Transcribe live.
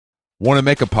Want to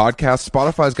make a podcast?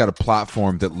 Spotify's got a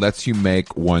platform that lets you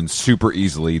make one super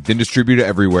easily, then distribute it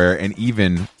everywhere, and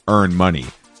even earn money.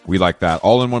 We like that.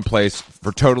 All in one place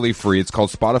for totally free. It's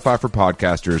called Spotify for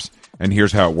Podcasters, and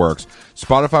here's how it works.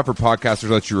 Spotify for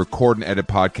Podcasters lets you record and edit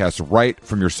podcasts right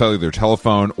from your cellular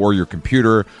telephone or your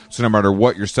computer, so no matter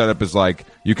what your setup is like,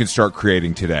 you can start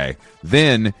creating today.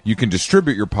 Then you can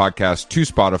distribute your podcast to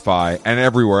Spotify and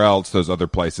everywhere else, those other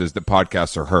places that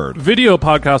podcasts are heard. Video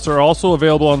podcasts are also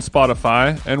available on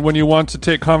Spotify, and when you want to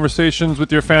take conversations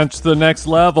with your fans to the next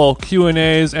level,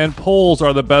 Q&As and polls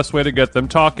are the best way to get them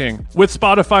talking. With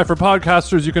Spotify for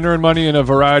Podcasters, you can earn money in a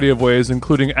variety of ways,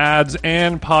 including ads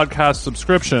and podcast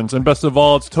subscriptions. And best of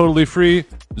all, it's totally free,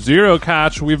 zero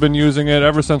catch. We've been using it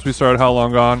ever since we started How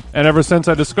Long Gone. And ever since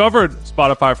I discovered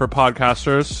Spotify for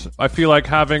Podcasters, I feel like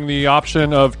having the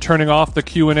option of turning off the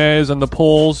Q&As and the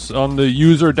polls on the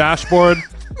user dashboard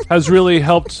has really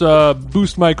helped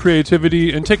boost my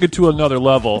creativity and take it to another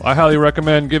level. I highly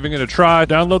recommend giving it a try.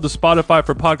 Download the Spotify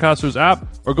for Podcasters app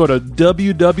or go to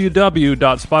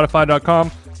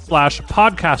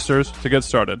www.spotify.com/podcasters to get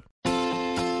started.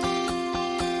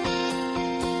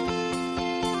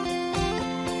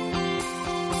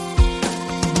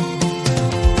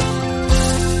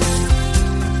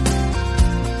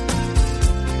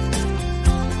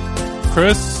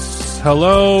 Chris,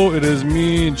 hello. It is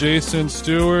me, Jason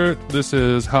Stewart. This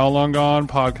is How Long Gone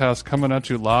podcast coming at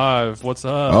you live. What's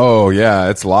up? Oh, yeah.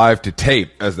 It's live to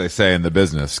tape, as they say in the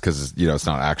business, because, it's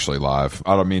not actually live.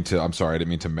 I'm sorry. I didn't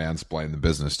mean to mansplain the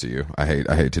business to you. I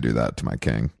hate to do that to my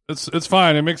king. It's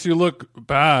fine. It makes you look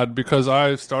bad because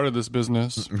I started this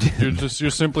business. You're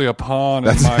simply a pawn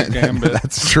in my gambit.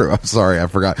 That's true. I'm sorry. I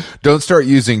forgot. Don't start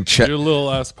using You're a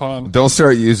little ass pawn. Don't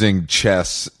start using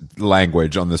chess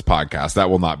language on this podcast. That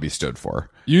will not be stood for.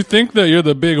 You think that you're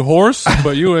the big horse,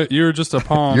 but you're just a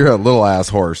pawn. You're a little ass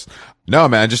horse. No,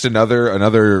 man, just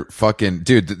another fucking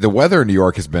dude. The weather in New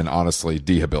York has been honestly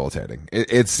debilitating.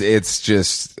 It's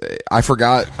just I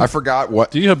forgot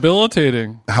what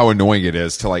debilitating, how annoying it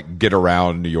is to like get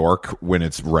around New York when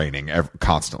it's raining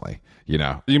constantly.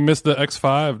 You miss the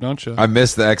X5, don't you? I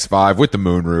miss the X5 with the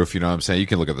moonroof. You know what I'm saying? You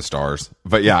can look at the stars.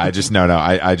 But yeah, I just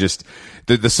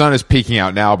the sun is peeking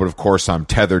out now. But of course, I'm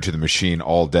tethered to the machine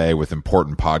all day with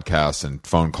important podcasts and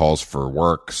phone calls for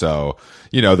work. So,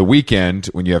 the weekend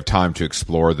when you have time to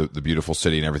explore the beautiful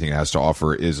city and everything it has to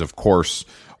offer is, of course,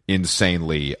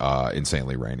 insanely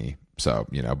rainy. So,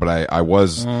 but I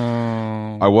was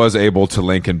able to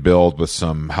link and build with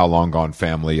some How Long Gone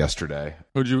family yesterday.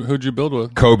 Who'd you build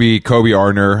with? Kobe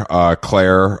Arner,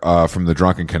 Claire from the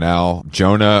Drunken Canal,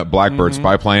 Jonah Blackbird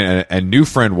Spyplane, and new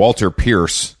friend Walter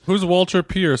Pierce. Who's Walter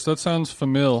Pierce? That sounds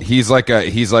familiar. He's like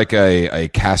a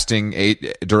casting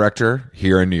director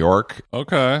here in New York.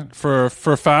 Okay, for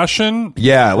fashion.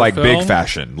 Yeah, like film? big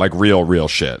fashion, like real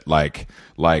shit, like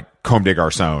Comme des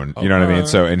Garçons. You know what I mean?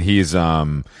 So, and he's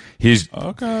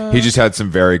okay. He just had some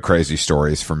very crazy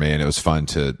stories for me, and it was fun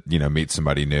to meet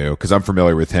somebody new because I'm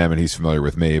familiar with him and he's familiar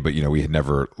with me, but we had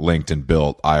never linked and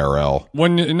built IRL.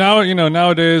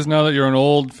 Nowadays, now that you're an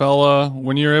old fella,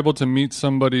 when you're able to meet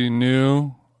somebody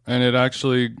new and it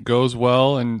actually goes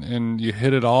well and you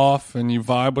hit it off and you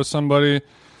vibe with somebody,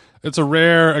 it's a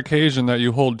rare occasion that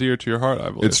you hold dear to your heart, I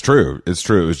believe. It's true. It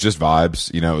was just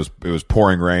vibes. It was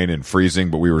pouring rain and freezing,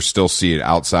 but we were still seated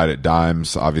outside at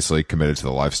Dimes, obviously committed to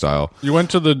the lifestyle. You went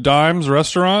to the Dimes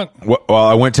restaurant? Well,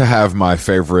 I went to have my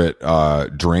favorite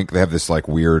drink. They have this like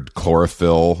weird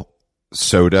chlorophyll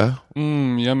soda.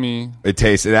 Yummy. It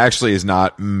actually is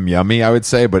not yummy, I would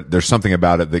say, but there's something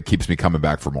about it that keeps me coming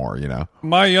back for more,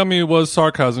 My yummy was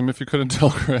sarcasm, if you couldn't tell,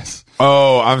 Chris.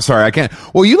 Oh, I'm sorry. I can't.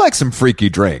 Well, you like some freaky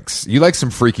drinks. You like some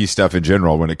freaky stuff in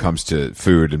general when it comes to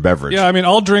food and beverage. Yeah, I mean,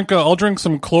 I'll drink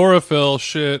some chlorophyll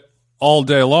shit all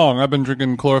day long. I've been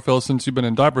drinking chlorophyll since you've been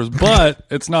in diapers, but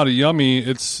it's not a yummy.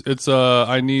 It's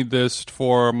I need this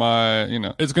for my,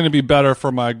 it's going to be better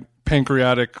for my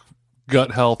pancreatic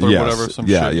gut health or whatever.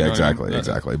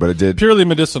 Exactly. But it did purely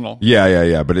medicinal.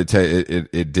 Yeah. But it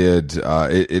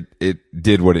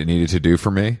did what it needed to do for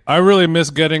me. I really miss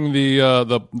getting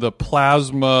the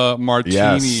plasma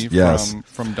martini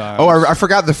from Dimes. Oh, I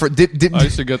forgot I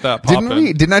used to get that.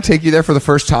 Didn't I take you there for the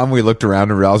first time? We looked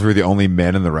around and realized we were the only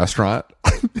men in the restaurant.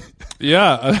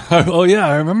 Yeah. Oh, yeah.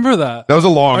 I remember that. That was a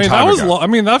long time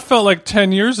ago. That felt like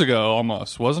 10 years ago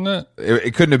almost, wasn't it?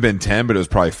 It couldn't have been 10, but it was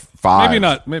probably 5.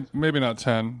 Maybe not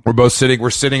 10. We're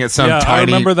sitting at some tiny, I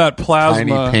remember that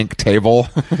plasma pink table,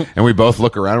 and we both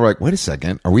look around. We're like, wait a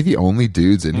second. Are we the only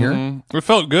dudes in here? It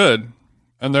felt good.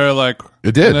 And they're like,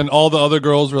 it did. And then all the other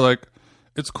girls were like,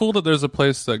 It's cool that there's a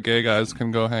place that gay guys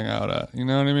can go hang out at. You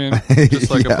know what I mean?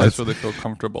 Just like a place where they feel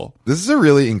comfortable. This is a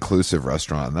really inclusive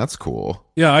restaurant. And that's cool.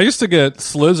 Yeah, I used to get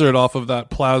slizzard off of that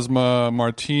plasma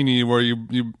martini where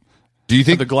you do you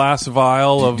think the glass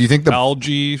vial of do you think the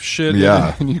algae shit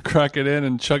yeah. and you crack it in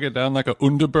and chug it down like a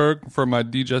Underberg for my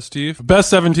digestif?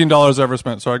 Best $17 ever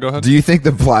spent. Sorry, go ahead. Do you think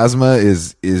the plasma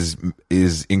is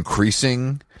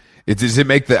increasing? Does it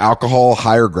make the alcohol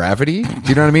higher gravity? Do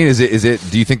you know what I mean? Is it?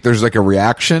 Do you think there's like a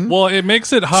reaction? Well, it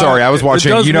makes it high. Sorry, I was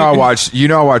watching. I watched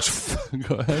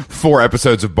Go ahead. 4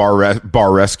 episodes of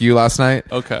Bar Rescue last night.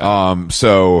 Okay.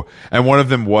 So, and one of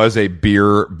them was a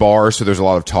beer bar. So there's a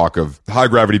lot of talk of high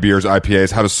gravity beers,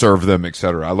 IPAs, how to serve them,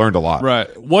 etc. I learned a lot.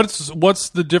 Right. What's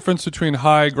the difference between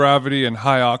high gravity and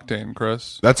high octane,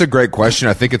 Chris? That's a great question.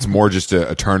 I think it's more just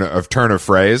a turn of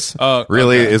phrase.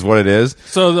 Okay. Is what it is.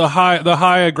 So the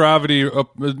high gravity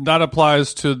that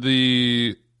applies to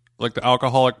the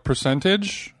alcoholic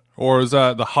percentage, or is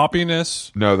that the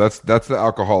hoppiness? No, that's the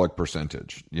alcoholic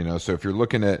percentage. You know, so if you're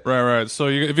looking at right. So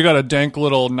if you got a dank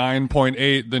little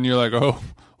 9.8, then you're like, oh,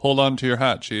 hold on to your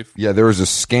hat, Chief. Yeah, there was a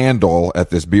scandal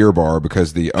at this beer bar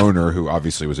because the owner, who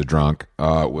obviously was a drunk,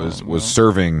 was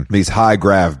serving these high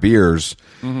grav beers,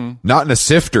 not in a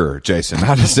sifter, Jason,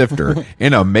 not in a sifter,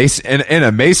 in a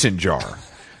mason jar.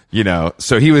 You know,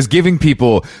 so he was giving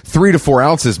people 3 to 4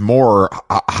 ounces more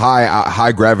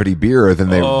high gravity beer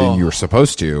than you were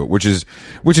supposed to, which is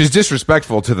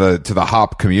disrespectful to the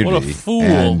hop community. What a fool!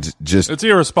 And it's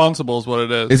irresponsible, is what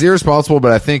it is. It's irresponsible,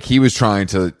 but I think he was trying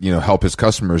to help his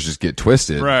customers just get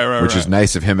twisted, which is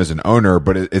nice of him as an owner.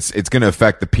 But it's going to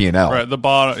affect the P&L. Right, the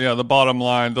bottom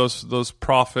line. Those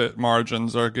profit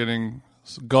margins are getting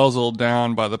guzzled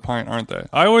down by the pint, aren't they?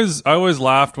 I always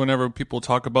laughed whenever people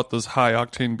talk about those high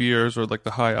octane beers or like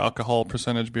the high alcohol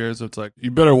percentage beers. It's like,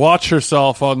 you better watch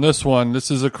yourself on this one.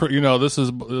 This is a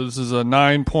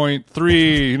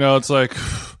 9.3. It's like,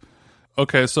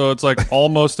 okay, so it's like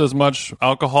almost as much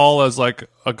alcohol as like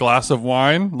a glass of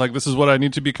wine. Like, this is what I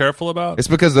need to be careful about. It's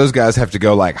because those guys have to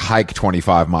go like hike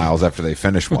 25 miles after they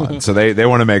finish one. So they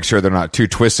want to make sure they're not too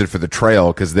twisted for the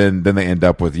trail, because then they end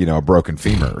up with, a broken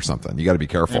femur or something. You got to be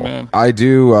careful. Amen. I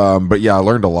do. But yeah, I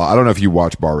learned a lot. I don't know if you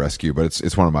watch Bar Rescue, but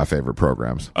it's one of my favorite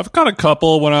programs. I've got a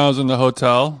couple when I was in the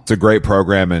hotel. It's a great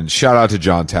program, and shout out to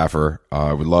John Taffer.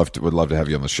 Would love to have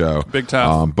you on the show. Big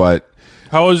Taff. But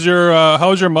how was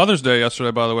your Mother's Day yesterday,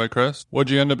 by the way, Chris?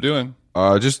 What'd you end up doing?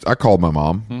 I called my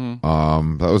mom.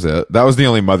 That was it. That was the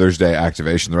only Mother's Day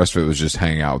activation. The rest of it was just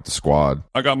hanging out with the squad.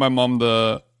 I got my mom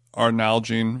our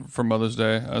Nalgene for Mother's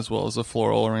Day, as well as a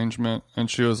floral arrangement,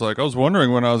 and she was like, I was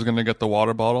wondering when I was going to get the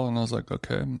water bottle, and I was like,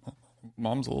 okay,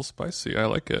 Mom's a little spicy. I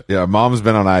like it. Yeah, Mom's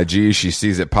been on IG. She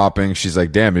sees it popping. She's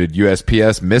like, damn, did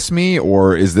USPS miss me,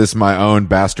 or is this my own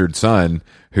bastard son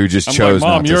who just chose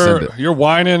Mom, not to send it? You're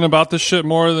whining about this shit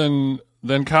more than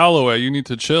Callaway. You need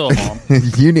to chill, Mom.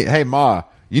 Hey, Ma,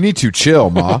 you need to chill,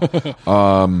 Ma.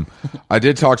 I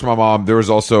did talk to my mom. There was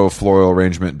also a floral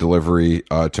arrangement delivery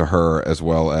to her, as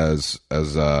well as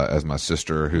my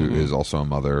sister, who is also a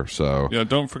mother. So yeah,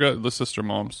 don't forget the sister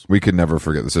moms. We could never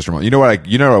forget the sister mom. You know what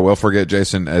I will forget,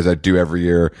 Jason, as I do every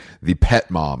year, the pet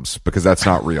moms, because that's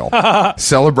not real.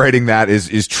 Celebrating that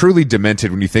is truly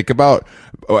demented when you think about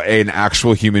an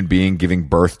actual human being giving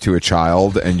birth to a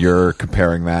child, and you're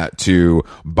comparing that to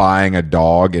buying a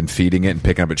dog and feeding it and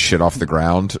picking up its shit off the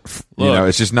ground.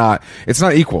 It's just not. It's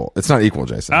not equal. It's not equal,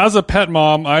 Jason. As a pet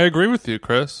mom, I agree with you,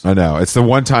 Chris. I know. It's the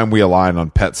one time we align on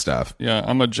pet stuff. Yeah,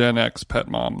 I'm a Gen X pet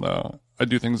mom, though. I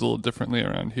do things a little differently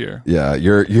around here. Yeah,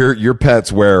 your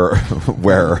pets wear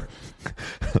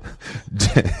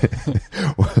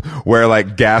wear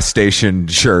like gas station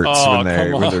shirts when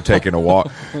they're taking a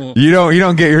walk. You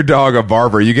don't get your dog a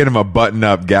Barber. You get him a button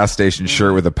up gas station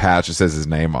shirt with a patch that says his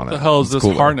name on it. What the hell is this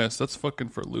harness? That's fucking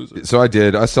for losers. So I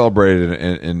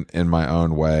celebrated in my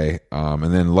own way,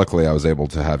 and then luckily I was able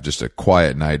to have just a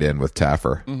quiet night in with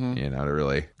Taffer, to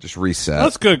really just reset.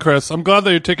 That's good, Chris. I'm glad that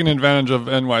you're taking advantage of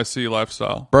NYC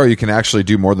lifestyle. Bro, you can actually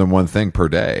do more than one thing per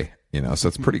day. So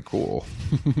it's pretty cool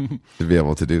to be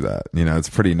able to do that. It's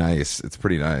pretty nice. It's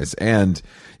pretty nice. And,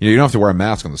 you don't have to wear a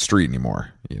mask on the street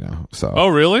anymore, so. Oh,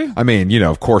 really? I mean,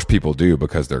 of course people do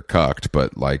because they're cucked,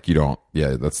 but like you don't,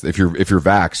 that's, if you're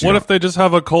vaxxed. What if they just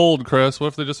have a cold, Chris? What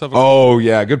if they just have a cold? Oh,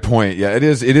 yeah, good point. Yeah, it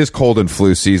is cold and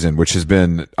flu season, which has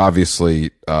been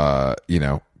obviously,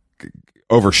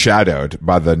 overshadowed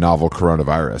by the novel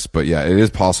coronavirus. But yeah, it is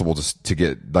possible to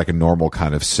get like a normal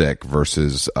kind of sick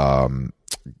versus,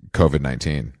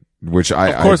 COVID-19, which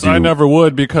of course I never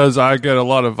would, because I get a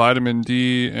lot of vitamin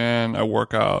D and I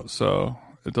work out, so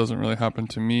it doesn't really happen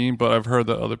to me. But I've heard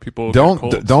that other people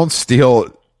don't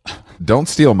steal Don't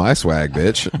steal my swag,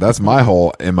 bitch. That's my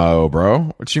whole MO,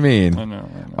 bro. What you mean? I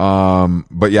know.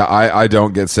 But yeah, I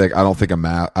don't get sick. I don't think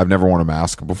I've never worn a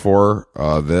mask before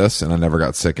this, and I never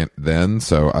got sick then.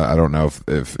 So I don't know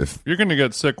if You're gonna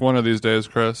get sick one of these days,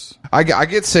 Chris. I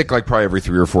get sick like probably every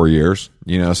 3 or 4 years.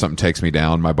 You know, something takes me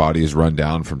down. My body is run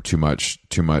down from too much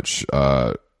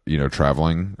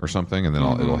traveling or something, and then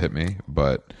it'll hit me.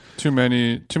 But too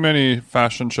many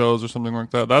fashion shows or something like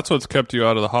that. That's what's kept you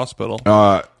out of the hospital.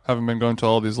 Haven't been going to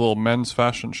all these little men's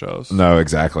fashion shows. No,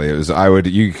 exactly. It was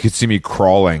you could see me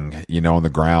crawling, on the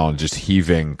ground, just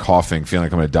heaving, coughing, feeling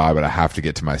like I'm going to die, but I have to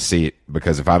get to my seat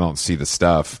because if I don't see the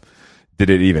stuff, did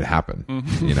it even happen?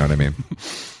 Mm-hmm. You know what I mean?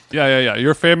 Yeah.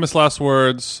 Your famous last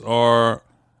words are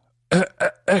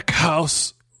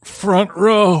Eckhouse front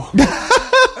row.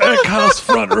 Eckhouse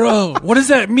front row. What does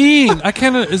that mean? I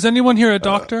can't. Is anyone here a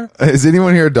doctor? Is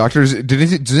anyone here a doctor?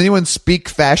 Does anyone speak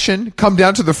fashion? Come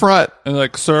down to the front. And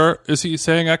like, sir, is he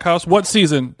saying Eckhouse? What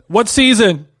season? What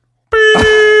season?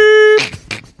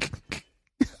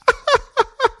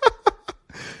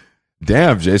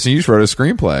 Damn, Jason, you just wrote a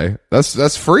screenplay.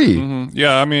 That's free. Mm-hmm.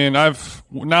 Yeah, I mean,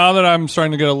 now that I'm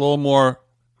starting to get a little more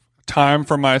time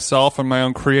for myself and my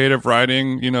own creative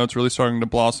writing, it's really starting to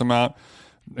blossom out.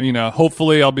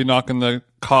 Hopefully I'll be knocking the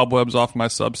cobwebs off my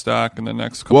Substack in the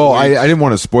next couple weeks. I didn't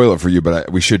want to spoil it for you, but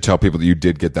we should tell people that you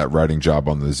did get that writing job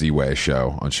on the Z-Way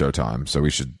show on Showtime. So we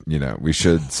should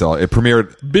sell it. It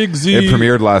premiered. Big Z. It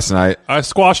premiered last night. I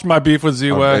squashed my beef with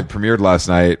Z-Way. It premiered last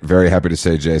night. Very happy to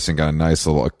say Jason got a nice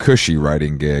little cushy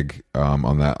writing gig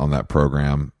on that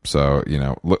program. So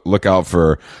look out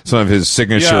for some of his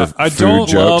signature food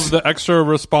jokes. I don't love the extra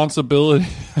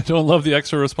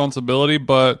responsibility.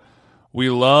 But we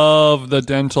love the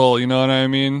dental, you know what I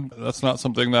mean? That's not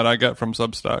something that I get from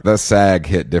Substack. That SAG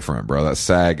hit different, bro. That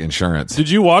SAG insurance. Did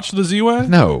you watch the Z-Way?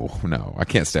 No. I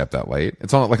can't stay up that late.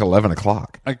 It's on at like 11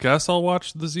 o'clock. I guess I'll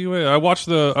watch the Z-Way. I watched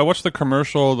the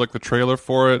commercial, like the trailer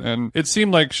for it, and it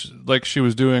seemed like she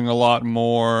was doing a lot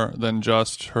more than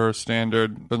just her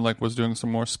standard, and like was doing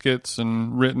some more skits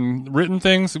and written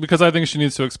things, because I think she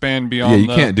needs to expand beyond. Yeah, you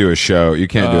can't do a show. You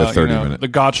can't do a 30-minute. The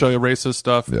gotcha racist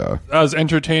stuff. Yeah. As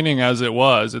entertaining as it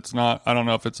was, it's not. I don't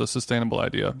know if it's a sustainable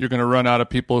idea. You're going to run out of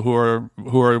people who are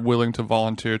willing to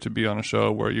volunteer to be on a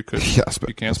show where you could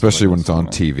be canceled, especially when it's on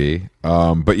TV.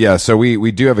 But yeah, so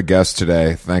we do have a guest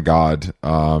today. Thank God.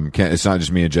 It's not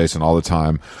just me and Jason all the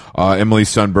time. Emily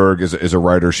Sundberg is a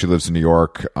writer. She lives in New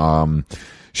York.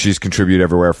 She's contributed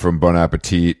everywhere from Bon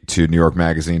Appetit to New York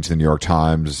Magazine to the New York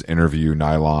Times, Interview,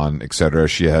 Nylon, etc.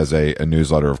 She has a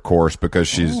newsletter, of course, because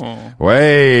she's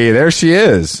there she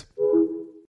is.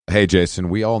 Hey, Jason,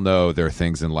 we all know there are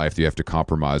things in life that you have to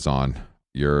compromise on.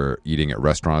 You're eating at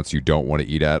restaurants you don't want to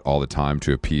eat at all the time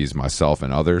to appease myself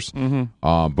and others.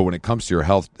 Mm-hmm. But when it comes to your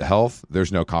health,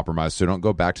 there's no compromise. So don't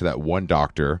go back to that one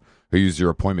doctor who used your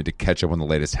appointment to catch up on the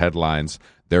latest headlines,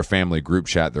 their family group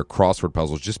chat, their crossword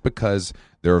puzzles, just because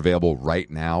they're available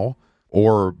right now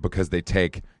or because they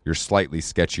take your slightly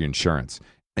sketchy insurance.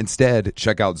 Instead,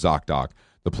 check out ZocDoc,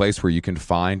 the place where you can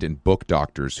find and book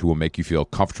doctors who will make you feel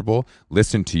comfortable,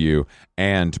 listen to you,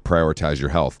 and prioritize your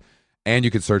health. And you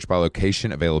can search by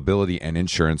location, availability, and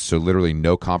insurance, so literally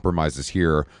no compromises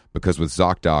here, because with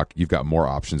ZocDoc, you've got more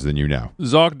options than you know.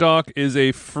 ZocDoc is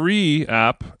a free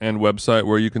app and website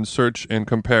where you can search and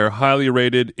compare highly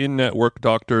rated in-network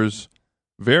doctors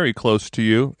very close to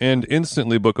you and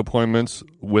instantly book appointments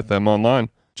with them online.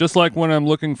 Just like when I'm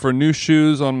looking for new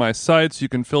shoes on my sites, you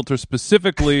can filter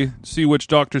specifically, see which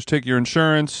doctors take your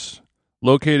insurance,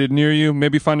 located near you,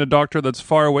 maybe find a doctor that's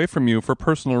far away from you for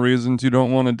personal reasons you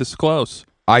don't want to disclose.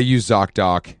 I use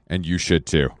ZocDoc, and you should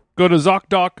too. Go to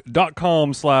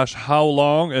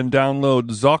ZocDoc.com/howlong and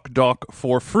download ZocDoc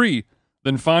for free.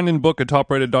 Then find and book a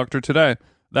top-rated doctor today.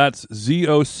 That's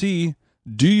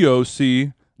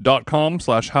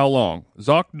ZocDoc.com/howlong.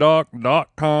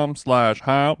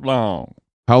 ZocDoc.com/howlong.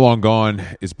 How Long Gone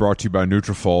is brought to you by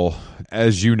Nutrafol.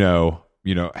 As you know,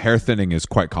 hair thinning is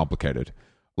quite complicated.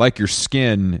 Like your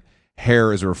skin,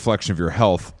 hair is a reflection of your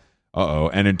health.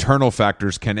 And internal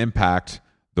factors can impact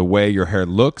the way your hair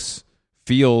looks,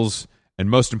 feels, and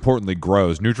most importantly,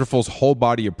 grows. Nutrafol's whole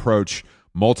body approach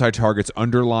multi-targets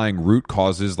underlying root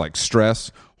causes like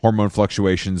stress, hormone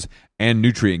fluctuations, and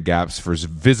nutrient gaps for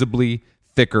visibly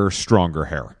thicker, stronger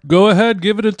hair. Go ahead,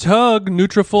 give it a tug.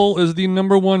 Nutrafol is the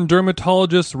 #1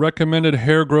 dermatologist recommended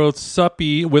hair growth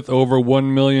suppy, with over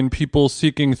 1 million people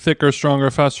seeking thicker,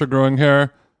 stronger, faster growing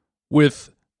hair with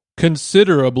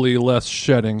considerably less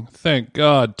shedding. Thank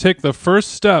God. Take the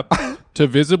first step to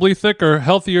visibly thicker,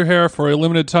 healthier hair for a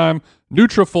limited time.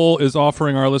 Nutrafol is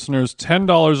offering our listeners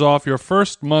 $10 off your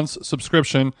first month's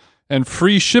subscription and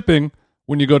free shipping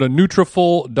when you go to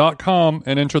Nutrafol.com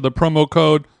and enter the promo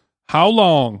code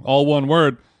HOWLONG, all one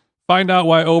word. Find out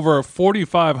why over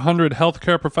 4,500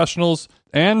 healthcare professionals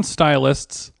and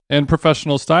stylists and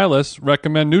professional stylists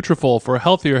recommend Nutrafol for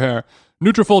healthier hair.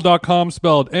 Nutrafol.com,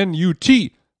 spelled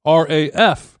Nutrafol.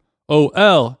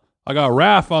 I got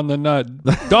RAF on the nut.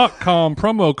 .com,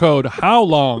 promo code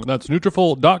HOWLONG. That's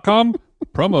Nutrafol.com,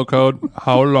 promo code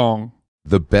HOWLONG.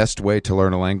 The best way to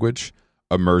learn a language?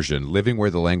 Immersion, living where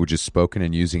the language is spoken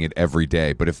and using it every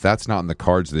day. But if that's not in the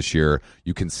cards this year,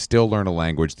 you can still learn a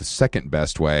language the second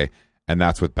best way, and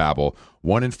that's with Babbel.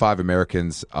 1 in 5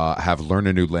 Americans have learned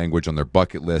a new language on their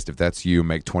bucket list. If that's you,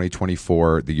 make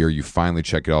 2024 the year you finally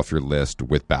check it off your list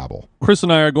with Babbel. Chris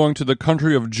and I are going to the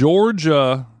country of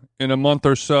Georgia in a month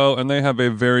or so, and they have a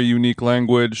very unique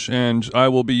language, and I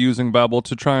will be using Babbel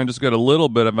to try and just get a little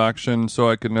bit of action so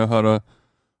I can know how to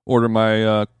order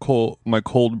my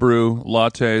cold brew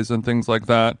lattes and things like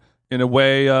that in a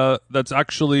way that's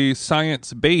actually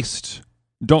science-based.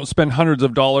 Don't spend hundreds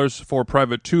of dollars for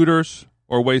private tutors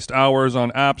or waste hours on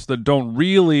apps that don't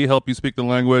really help you speak the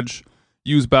language.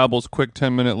 Use Babbel's quick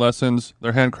 10-minute lessons.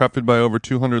 They're handcrafted by over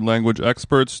 200 language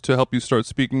experts to help you start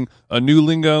speaking a new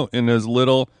lingo in as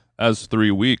little as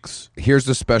 3 weeks. Here's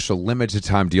the special limited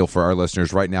time deal for our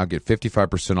listeners. Right now, get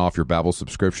 55% off your Babbel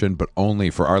subscription, but only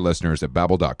for our listeners at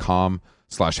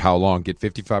Babbel.com/howlong. Get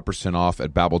 55% off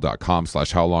at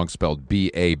Babbel.com/howlong, spelled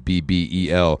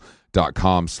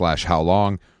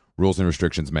BABBEL.com/howlong. Rules and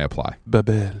restrictions may apply.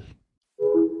 Babbel.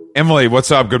 Emily,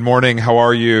 what's up? Good morning. How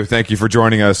are you? Thank you for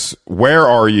joining us. Where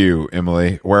are you,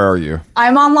 Emily? Where are you?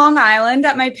 I'm on Long Island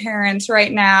at my parents'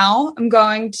 right now. I'm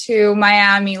going to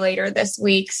Miami later this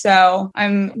week, so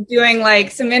I'm doing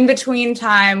like some in-between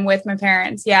time with my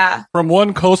parents. Yeah. From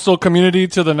one coastal community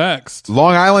to the next.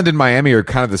 Long Island and Miami are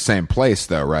kind of the same place,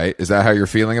 though, right? Is that how you're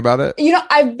feeling about it? You know,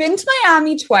 I've been to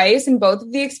Miami twice, and both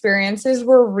of the experiences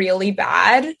were really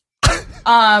bad.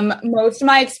 Most of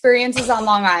my experiences on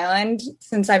Long Island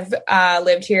since I've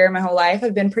lived here my whole life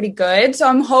have been pretty good. So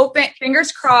I'm hoping,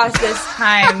 fingers crossed, this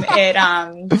time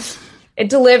it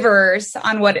delivers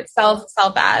on what it sells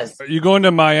itself as. Are you going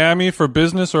to Miami for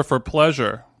business or for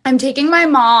pleasure? I'm taking my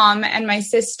mom and my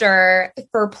sister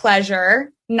for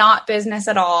pleasure, not business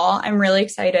at all. I'm really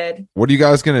excited. What are you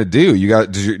guys gonna do?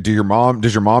 Does your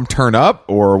mom turn up,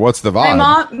 or what's the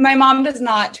vibe? My mom does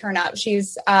not turn up. She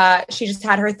just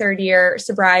had her 3rd-year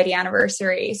sobriety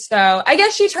anniversary, so I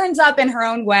guess she turns up in her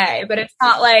own way, but it's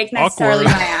not like necessarily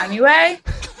Miami way.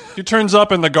 She turns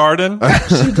up in the garden.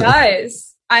 She does.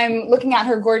 I'm looking at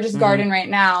her gorgeous garden right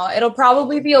now. It'll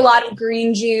probably be a lot of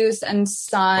green juice and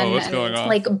sun and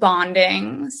like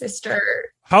bonding, sister.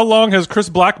 How long has Chris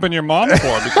Black been your mom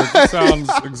for? Because this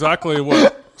sounds exactly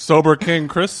what Sober King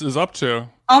Chris is up to.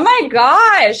 Oh my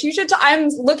gosh. You should. I'm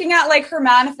looking at like her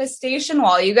manifestation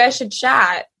wall. You guys should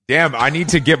chat. Damn, I need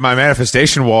to get my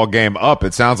manifestation wall game up,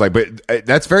 it sounds like. But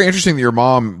that's very interesting that your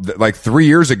mom, like 3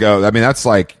 years ago, I mean, that's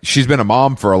like, she's been a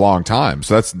mom for a long time.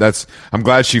 So that's I'm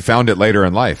glad she found it later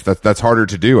in life. That's harder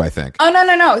to do, I think. Oh,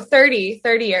 no. 30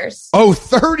 years. Oh,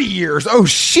 30 years. Oh,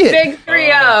 shit. Big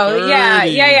 3-0.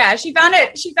 Yeah. She found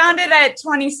it at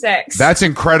 26. That's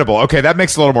incredible. Okay, that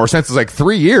makes a little more sense. It's like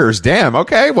 3 years. Damn.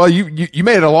 Okay. Well, you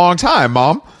made it a long time,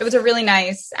 Mom. It was a really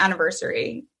nice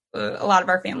anniversary. A lot of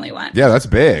our family went. Yeah, that's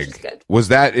big. Was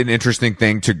that an interesting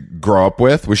thing to grow up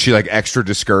with? Was she like extra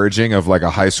discouraging of like a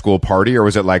high school party, or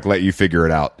was it like let you figure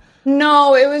it out?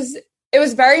 No, it was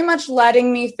very much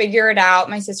letting me figure it out.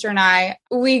 My sister and I,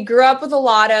 we grew up with a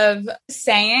lot of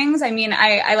sayings. I mean,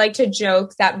 I like to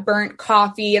joke that burnt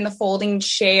coffee and the folding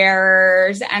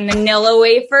chairs and the Nilla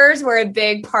wafers were a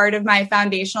big part of my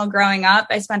foundational growing up.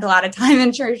 I spent a lot of time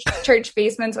in church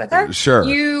basements with her. Sure.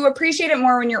 You appreciate it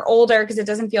more when you're older because it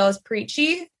doesn't feel as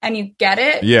preachy and you get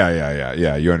it.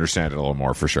 Yeah. You understand it a little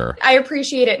more for sure. I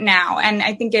appreciate it now. And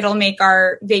I think it'll make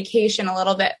our vacation a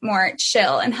little bit more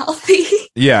chill and healthy.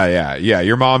 Yeah.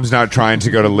 Your mom's not trying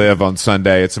to go to live on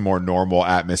Sunday. It's a more normal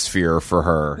atmosphere for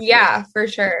her. Yeah, for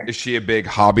sure. Is she a big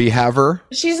hobby haver?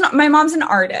 She's not. My mom's an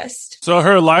artist. So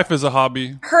her life is a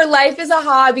hobby. Her life is a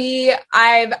hobby.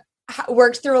 I've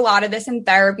worked through a lot of this in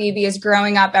therapy because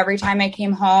growing up, every time I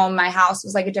came home, my house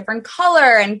was like a different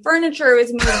color and furniture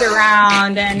was moved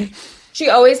around and she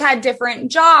always had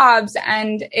different jobs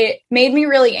and it made me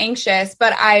really anxious,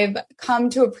 but I've come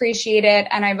to appreciate it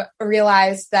and I've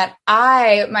realized that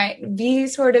I might be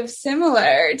sort of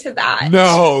similar to that.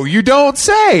 No, you don't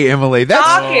say, Emily.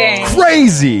 That's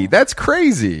crazy. That's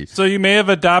crazy. So you may have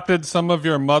adopted some of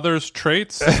your mother's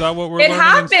traits? Is that what we're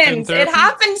learning? It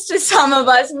happens to some of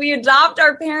us. We adopt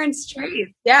our parents'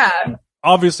 traits. Yeah.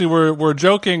 obviously we're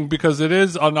joking because it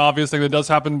is an obvious thing that does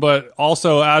happen, but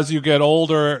also as you get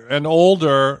older and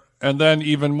older, and then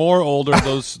even more older,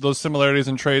 those similarities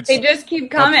and traits they just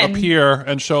keep coming, appear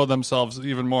and show themselves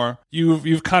even more.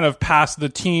 You've kind of passed the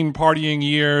teen partying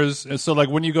years, and so like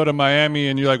when you go to Miami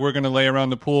and you're like, we're gonna lay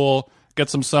around the pool, get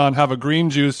some sun, have a green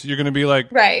juice, you're going to be like,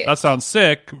 right, that sounds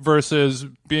sick, versus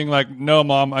being like, no,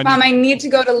 Mom, I need to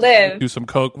go to live. Do some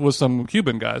coke with some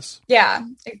Cuban guys. Yeah,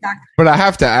 exactly. But I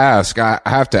have to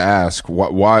ask,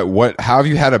 what, how have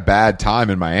you had a bad time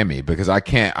in Miami? Because I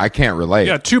can't relate.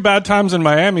 Yeah, 2 bad times in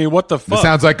Miami. What the fuck? It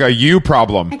sounds like a you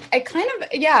problem. I kind of,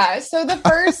 yeah. So the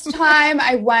first time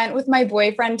I went with my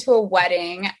boyfriend to a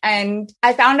wedding, and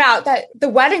I found out that the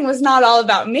wedding was not all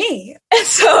about me.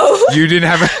 So you didn't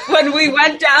have when we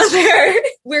went down there,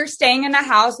 we're staying in a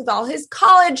house with all his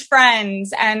college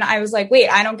friends. And I was like, wait,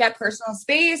 I don't get personal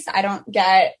space. I don't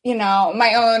get,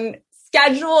 my own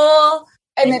schedule.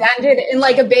 And it ended in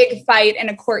like a big fight in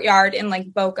a courtyard in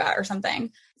like Boca or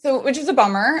something. So, which is a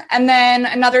bummer. And then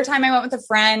another time I went with a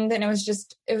friend, and it was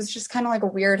just kind of like a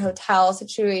weird hotel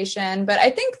situation. But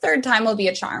I think third time will be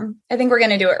a charm. I think we're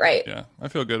going to do it right. Yeah, I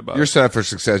feel good about it. You're set up for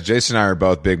success. Jason and I are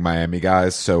both big Miami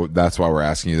guys, so that's why we're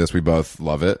asking you this. We both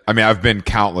love it. I mean, I've been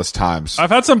countless times.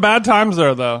 I've had some bad times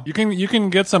there, though. You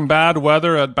can get some bad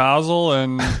weather at Basel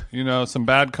and, some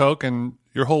bad Coke, and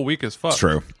your whole week is fucked.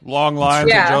 True. Long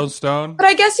lines at Joe's Stone. But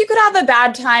I guess you could have a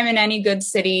bad time in any good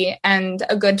city and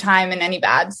a good time in any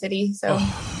bad city. So,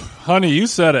 honey, you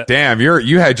said it. Damn,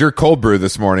 you had your cold brew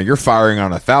this morning. You're firing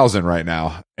on 1,000 right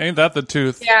now. Ain't that the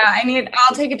truth? Yeah,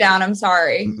 I'll take it down. I'm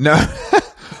sorry. No.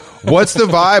 What's the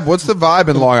vibe? What's the vibe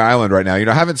in Long Island right now?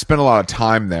 I haven't spent a lot of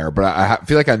time there, but I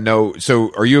feel like I know.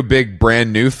 So are you a big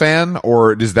Brand New fan,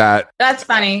 or does that? That's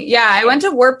funny. Yeah, I went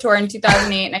to Warped Tour in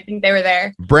 2008, and I think they were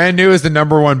there. Brand New is the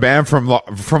 #1 band from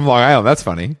Long Island. That's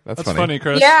funny. That's funny,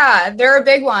 Chris. Yeah, they're a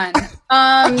big one.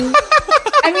 I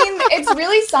mean, it's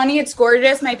really sunny. It's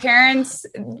gorgeous. My parents,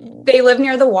 they live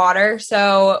near the water,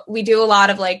 so we do a lot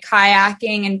of like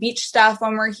kayaking and beach stuff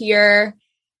when we're here.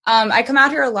 I come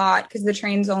out here a lot because the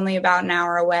train's only about an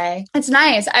hour away. It's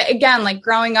nice. Like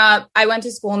growing up, I went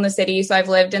to school in the city, so I've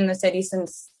lived in the city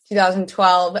since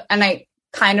 2012, and I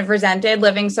kind of resented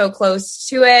living so close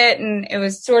to it. And it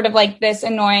was sort of like this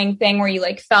annoying thing where you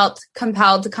like felt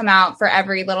compelled to come out for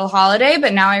every little holiday,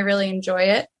 but now I really enjoy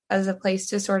it as a place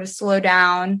to sort of slow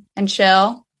down and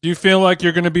chill. Do you feel like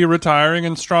you're going to be retiring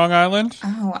in Strong Island?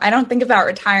 Oh, I don't think about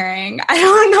retiring. I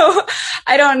don't know.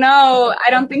 I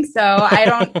don't think so. I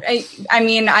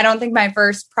don't think my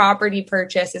first property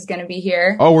purchase is going to be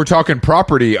here. Oh, we're talking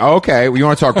property. Oh, okay. We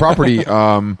want to talk property.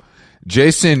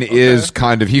 Jason is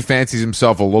he fancies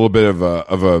himself a little bit of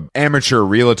a amateur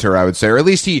realtor, I would say, or at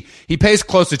least he pays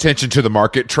close attention to the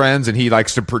market trends, and he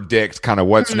likes to predict kind of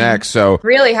what's next. So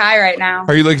really high right now.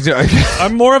 Are you looking to?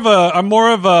 I'm more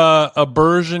of a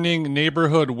burgeoning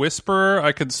neighborhood whisperer.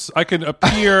 I could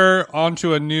appear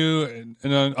onto on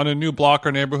a new block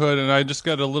or neighborhood, and I just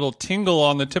get a little tingle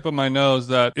on the tip of my nose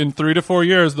that in 3 to 4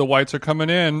 years the whites are coming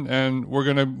in, and we're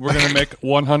gonna make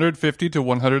 $150,000 to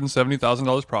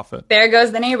 $170,000 profit. There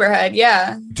goes the neighborhood.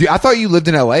 Yeah. I thought you lived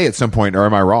in LA at some point, or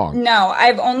am I wrong? No,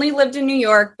 I've only lived in New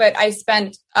York, but I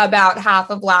spent about half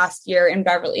of last year in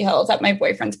Beverly Hills at my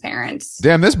boyfriend's parents.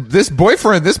 Damn, this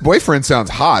boyfriend sounds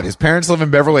hot. His parents live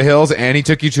in Beverly Hills, and he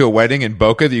took you to a wedding in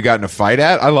Boca that you got in a fight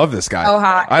at. I love this guy. Oh,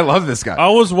 hot. I love this guy. I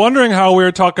was wondering how we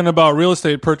were talking about real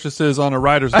estate purchases on a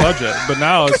writer's budget, but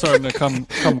now it's starting to come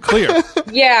clear.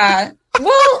 Yeah.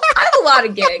 Well, I have a lot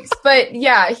of gigs, but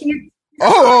yeah,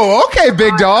 Oh, okay,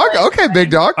 big dog. Okay, big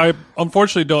dog. I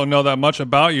unfortunately don't know that much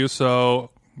about you,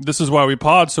 so this is why we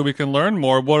pod, so we can learn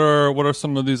more. What are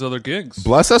some of these other gigs?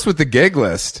 Bless us with the gig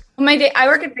list. I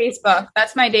work at Facebook.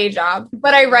 That's my day job.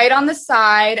 But I write on the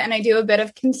side, and I do a bit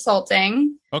of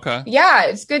consulting. Okay. Yeah,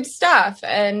 it's good stuff.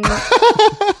 And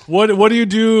what do you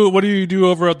do? What do you do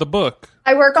over at the book?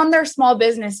 I work on their small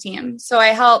business team. So I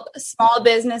help small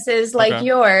businesses like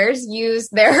yours use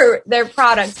their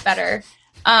products better.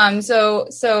 So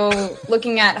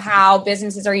looking at how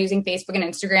businesses are using Facebook and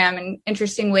Instagram in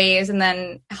interesting ways, and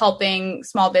then helping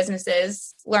small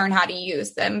businesses learn how to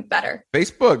use them better.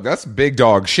 Facebook, that's big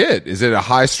dog shit. Is it a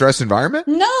high stress environment?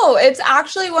 No, it's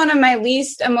actually one of my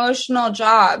least emotional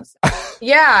jobs.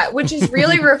 Yeah, which is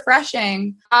really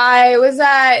refreshing. I was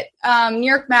at New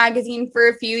York Magazine for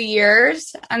a few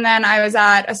years, and then I was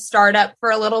at a startup for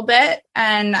a little bit,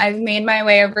 and I've made my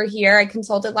way over here. I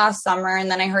consulted last summer, and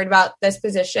then I heard about this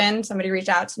position. Somebody reached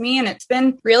out to me, and it's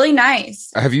been really nice.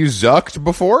 Have you zucked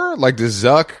before? Like, does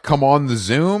Zuck come on the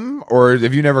Zoom, or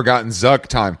have you never gotten zucked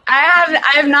time. I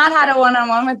have not had a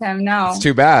one-on-one with him. No. It's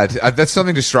too bad. That's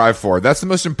something to strive for. That's the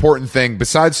most important thing.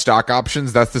 Besides stock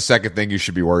options, that's the second thing you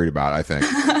should be worried about, I think.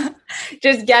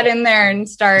 Just get in there and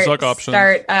start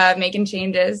making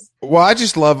changes. Well, I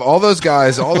just love all those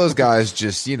guys. All those guys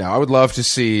just, I would love to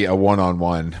see a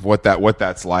one-on-one, what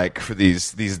that's like for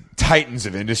these titans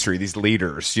of industry, these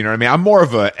leaders. You know what I mean? I'm more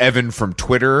of a Evan from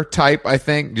Twitter type, I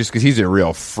think, just because he's a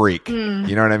real freak.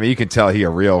 You know what I mean? You can tell he a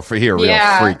real freaky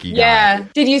guy. Yeah.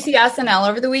 Did you see SNL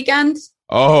over the weekend?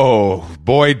 Oh,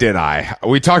 boy, did I.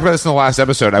 We talked about this in the last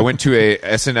episode. I went to a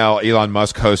SNL Elon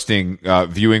Musk hosting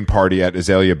viewing party at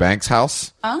Azalea Banks'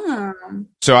 house. Oh.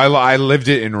 So I lived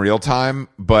it in real time,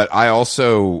 but I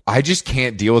just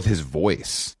can't deal with his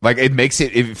voice. Like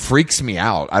it freaks me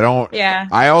out.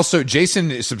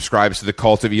 Jason subscribes to the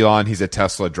cult of Elon. He's a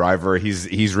Tesla driver.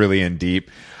 He's really in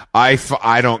deep.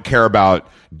 I don't care about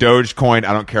Dogecoin.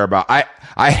 I don't care about,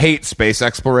 I hate space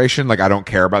exploration. Like, I don't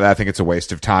care about that. I think it's a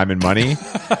waste of time and money.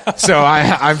 So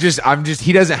I'm just,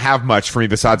 he doesn't have much for me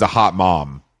besides a hot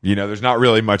mom. There's not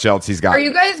really much else he's got. Are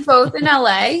you guys both in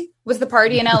LA? Was the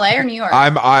party in LA or New York?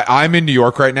 I'm in New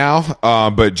York right now,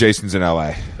 but Jason's in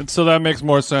LA. And so that makes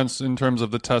more sense in terms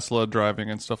of the Tesla driving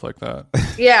and stuff like that.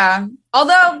 Yeah.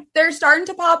 Although they're starting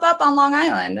to pop up on Long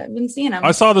Island. I've been seeing them.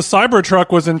 I saw the Cybertruck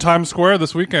was in Times Square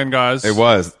this weekend, guys. It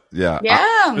was. Yeah.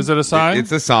 Yeah. Is it a sign?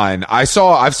 It's a sign.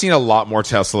 I've seen a lot more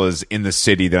Teslas in the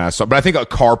city than I saw, but I think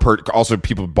also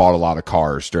people bought a lot of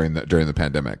cars during the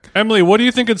pandemic. Emily, what do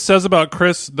you think it says about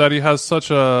Chris that he has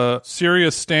such a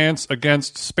serious stance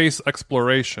against space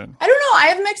exploration? I don't know. I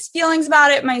have mixed feelings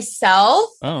about it myself.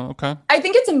 Oh, okay. I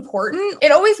think it's important.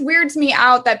 It always weirds me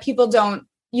out that people don't,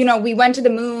 we went to the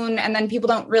moon and then people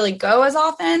don't really go as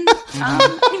often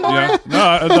anymore. Yeah.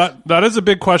 No, that is a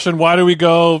big question. Why do we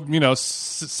go,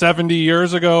 70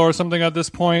 years ago or something at this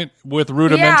point with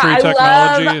rudimentary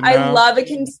technology? I love a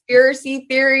conspiracy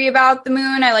theory about the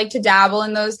moon. I like to dabble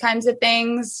in those kinds of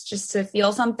things just to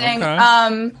feel something.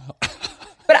 Okay.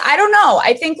 But I don't know.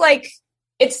 I think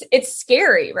it's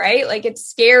scary, right? Like, it's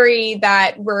scary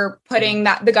that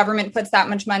the government puts that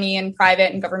much money in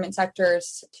private and government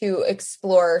sectors to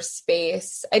explore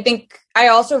space. I think I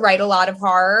also write a lot of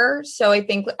horror. So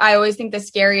I always think the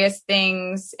scariest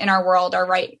things in our world are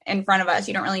right in front of us.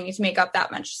 You don't really need to make up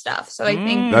that much stuff. So I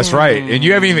think that's right. And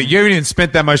you haven't even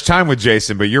spent that much time with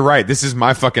Jason, but you're right. This is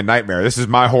my fucking nightmare. This is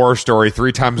my horror story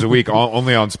 3 times a week,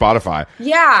 only on Spotify.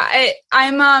 Yeah.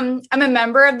 I'm a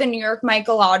member of the New York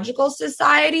Mycological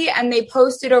Society, and they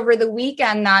posted over the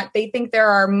weekend that they think there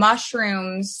are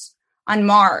mushrooms on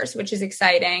Mars, which is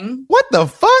exciting. What the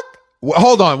fuck?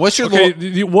 Hold on. What's your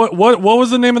what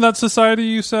was the name of that society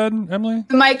you said, Emily?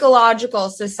 The Mycological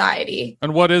Society.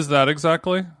 And what is that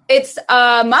exactly? It's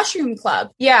a mushroom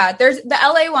club. Yeah, the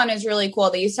LA one is really cool.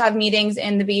 They used to have meetings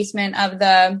in the basement of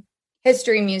the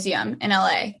History Museum in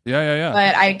LA. Yeah.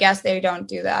 But I guess they don't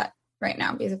do that right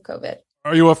now because of COVID.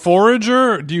 Are you a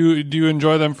forager? Do you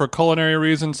enjoy them for culinary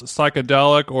reasons,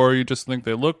 psychedelic, or you just think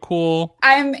they look cool?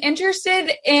 I'm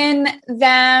interested in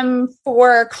them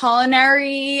for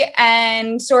culinary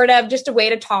and sort of just a way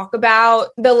to talk about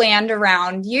the land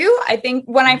around you. I think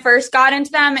when I first got into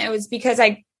them, it was because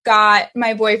I got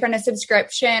my boyfriend a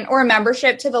subscription or a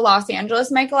membership to the Los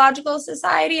Angeles Mycological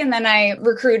Society, and then I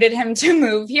recruited him to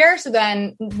move here. So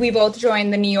then we both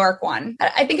joined the New York one.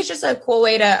 I think it's just a cool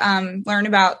way to learn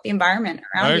about the environment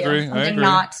around you. I agree.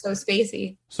 Not so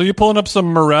spacey. So you pulling up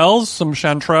some morels, some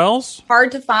chanterelles?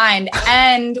 Hard to find.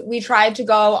 And we tried to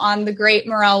go on the Great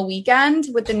Morel Weekend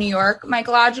with the New York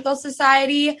Mycological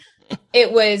Society.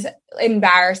 It was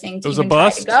embarrassing to even try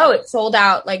to go. It sold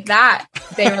out like that.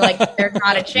 They were like, there's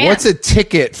not a chance. What's a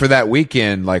ticket for that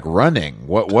weekend like running?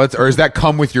 Or does that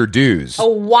come with your dues? A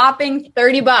whopping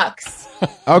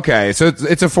 $30. Okay, so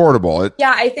it's affordable.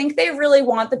 Yeah, I think they really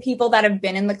want the people that have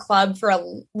been in the club for a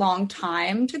long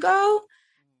time to go.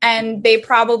 And they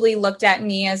probably looked at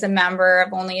me as a member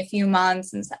of only a few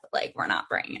months and said, like, we're not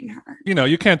bringing her.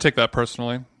 You can't take that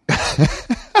personally.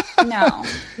 No.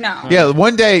 Yeah,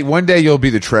 one day you'll be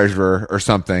the treasurer or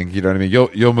something. You know what I mean?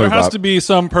 You'll move up. There has to be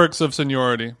some perks of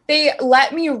seniority. They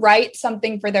let me write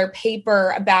something for their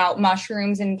paper about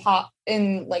mushrooms in pop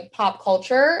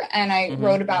culture, and I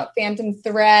wrote about Phantom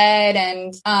Thread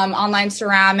and online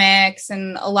ceramics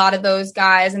and a lot of those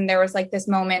guys. And there was like this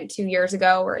moment 2 years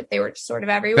ago where they were just sort of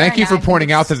everywhere. Thank you for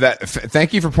pointing out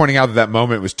that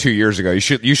moment was 2 years ago. You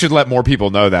should let more people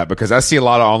know that, because I see a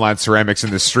lot of online ceramics in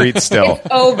the streets still. It's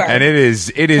over, and it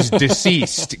is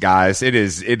deceased, guys. It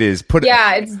is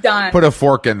it's done. Put a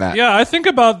fork in that. Yeah, I think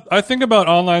about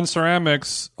online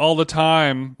ceramics all the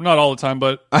time. Not all the time,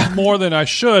 but more than I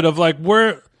should. Of like,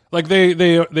 where Like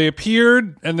they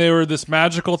appeared and they were this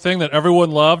magical thing that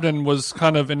everyone loved and was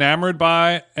kind of enamored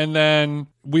by, and then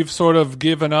we've sort of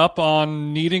given up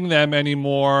on needing them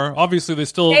anymore. Obviously, they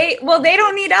still they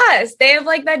don't need us. They have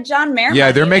like that John Mayer. Yeah,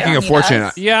 money. they're They making don't a need fortune.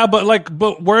 us. Yeah, but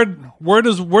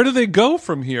where do they go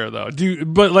from here though?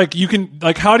 You can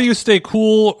how do you stay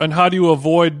cool and how do you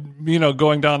avoid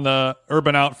going down the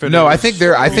Urban Outfitters? No, I think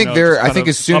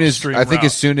as soon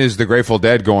route? as the Grateful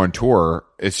Dead go on tour,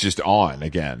 it's just on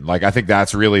again. Like I think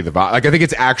that's really the vibe. Like I think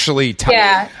it's actually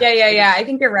Yeah. I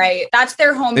think you're right. That's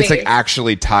their home it's base. like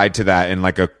actually tied to that in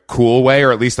like a cool way,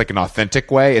 or at least like an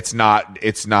authentic way. It's not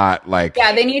like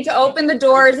Yeah, they need to open the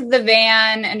doors of the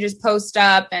van and just post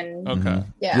up and Okay.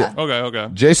 yeah. Okay.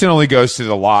 Jason only goes to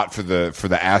the lot for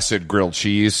the acid grilled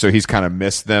cheese, so he's kind of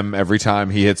missed them every time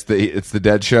he hits the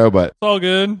Dead show. But It's all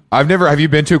good. have you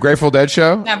been to a Grateful Dead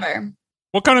show? Never.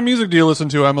 What kind of music do you listen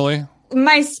to, Emily?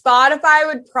 My Spotify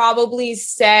would probably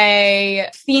say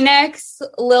Phoenix,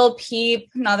 Lil Peep,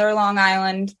 another Long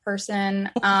Island person.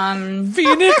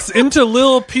 Phoenix into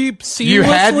Lil Peep seamlessly. You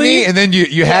had me, and then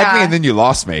you had me, and then you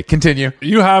lost me. Continue.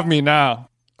 You have me now.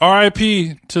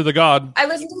 R.I.P. to the god. I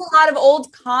listen to a lot of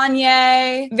old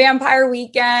Kanye, Vampire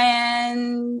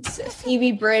Weekend,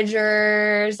 Phoebe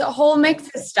Bridgers, a whole mix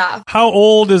of stuff. How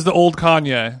old is the old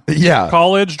Kanye? Yeah.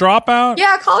 College dropout?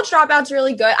 Yeah, College Dropout's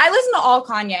really good. I listen to all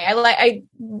Kanye.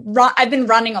 I've been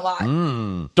running a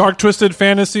lot. Dark Twisted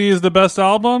Fantasy is the best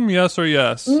album? Yes or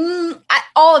yes?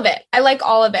 All of it. I like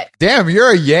all of it. Damn,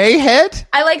 you're a yay head?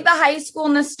 I like the high school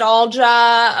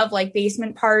nostalgia of like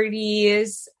basement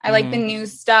parties. I like the new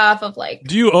stuff of like,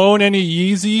 Do you own any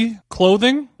Yeezy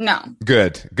clothing? no.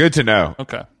 Good to know.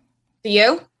 Okay. Do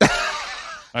you?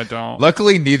 I don't.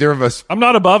 Luckily, neither of us. I'm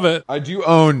not above it. I do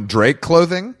own Drake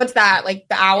clothing. What's that? Like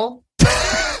the owl?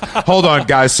 Hold on,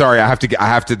 guys. Sorry, I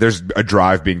have to. There's a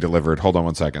drive being delivered. Hold on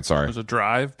one second. Sorry. There's a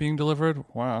drive being delivered?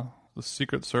 Wow. The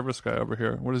Secret Service guy over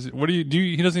here. What do you do?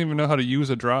 He doesn't even know how to use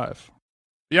a drive.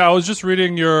 Yeah, I was just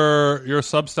reading your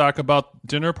Substack about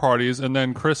dinner parties, and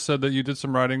then Chris said that you did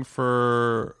some writing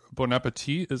for Bon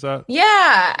Appetit. Is that?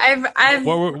 Yeah, I've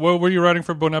What were you writing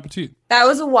for Bon Appetit? that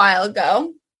was a while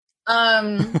ago.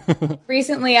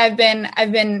 Recently I've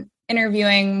been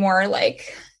interviewing more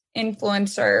like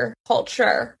influencer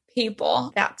culture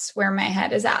people. That's where my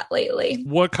head is at lately.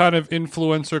 What kind of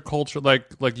influencer culture? Like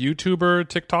YouTuber,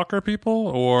 TikToker people,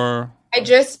 or? I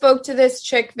just spoke to this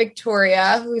chick,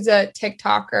 Victoria, who's a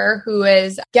TikToker who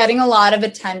is getting a lot of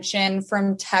attention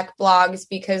from tech blogs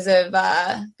because of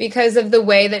the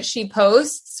way that she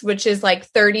posts, which is like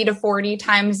 30 to 40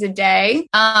 times a day.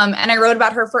 And I wrote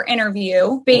about her for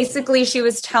interview. Basically, she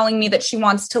was telling me that she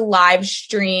wants to live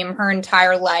stream her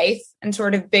entire life and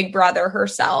sort of Big Brother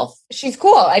herself. She's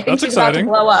cool. I think That's she's exciting.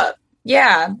 about to blow up.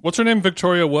 Yeah. What's her name?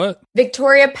 Victoria what?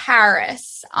 Victoria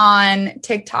Paris on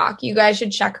TikTok. You guys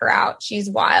should check her out. She's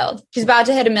wild. She's about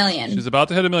to hit 1 million. She's about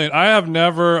to hit 1 million. I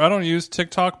don't use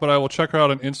TikTok, but I will check her out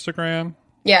on Instagram.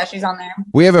 Yeah, she's on there.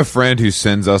 We have a friend who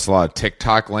sends us a lot of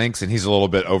TikTok links, and he's a little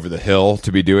bit over the hill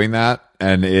to be doing that.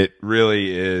 And it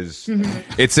really is.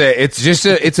 It's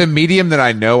a medium that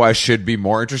I know I should be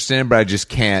more interested in, but I just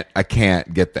can't. I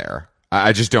can't get there.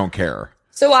 I just don't care.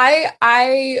 So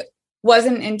I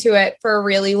wasn't into it for a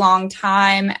really long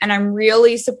time, and I'm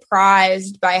really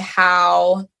surprised by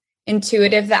how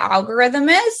intuitive the algorithm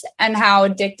is and how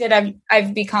addicted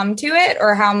I've become to it,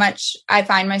 or how much I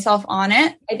find myself on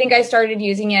it. I think I started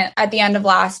using it at the end of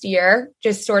last year,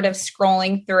 just sort of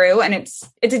scrolling through, and it's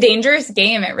a dangerous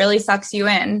game. It really sucks you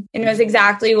in. It knows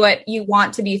exactly what you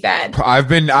want to be fed. I've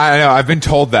been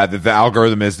told that the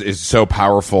algorithm is so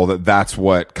powerful that's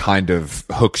what kind of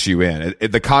hooks you in.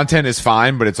 The content is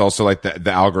fine, but it's also like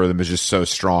the algorithm is just so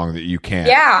strong that you can't.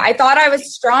 Yeah, I thought I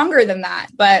was stronger than that,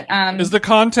 but Is the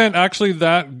content actually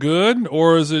that good,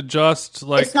 or is it just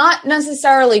like it's not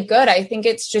necessarily good. I think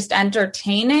it's just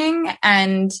entertaining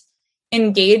and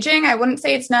engaging. I wouldn't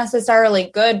say it's necessarily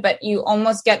good, but you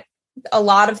almost get a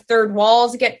lot of third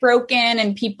walls get broken,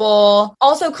 and people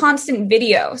also constant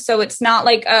video. So it's not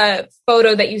like a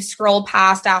photo that you scroll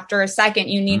past after a second.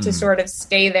 You need to sort of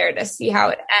stay there to see how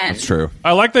it ends. It's true.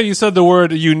 I like that you said the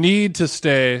word "you need to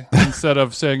stay" instead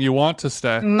of saying "you want to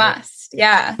stay." Must.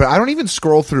 Yeah. But I don't even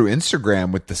scroll through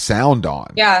Instagram with the sound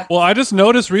on. Yeah. Well, I just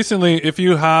noticed recently,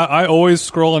 I always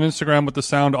scroll on Instagram with the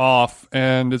sound off,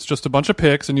 and it's just a bunch of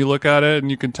pics, and you look at it, and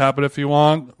you can tap it if you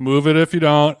want, move it if you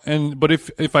don't. But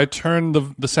if I turn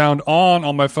the sound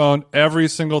on my phone, every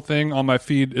single thing on my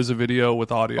feed is a video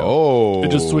with audio. Oh.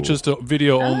 It just switches to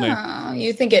video only, Oh,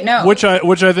 you think it knows. which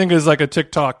I think is like a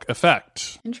TikTok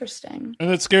effect, Interesting.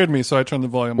 and it scared me, so I turned the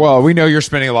volume. Well, we know you're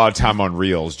spending a lot of time on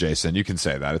Reels, Jason. You can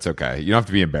say that. It's okay. You don't have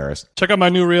to be embarrassed. Check out my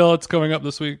new reel. It's going up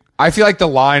this week. I feel like the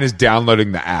line is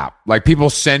downloading the app. Like people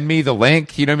send me the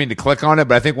link. You don't mean to click on it,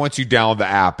 but I think once you download the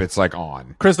app, it's like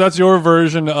on. Chris, that's your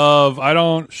version of I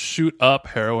don't shoot up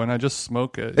heroin. I just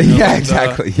smoke it. Yeah,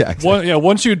 exactly. Yeah, exactly.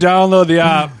 Once you download the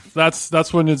app,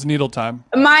 that's when it's needle time.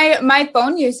 My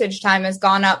phone usage time has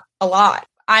gone up a lot.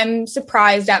 I'm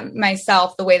surprised at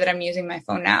myself the way that I'm using my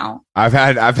phone now. I've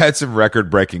had some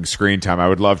record-breaking screen time. I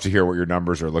would love to hear what your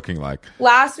numbers are looking like.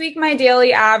 Last week, my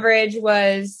daily average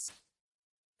was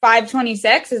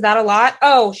 526. Is that a lot?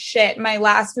 Oh shit! My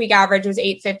last week average was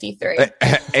 853.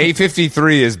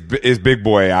 853 is big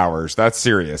boy hours. That's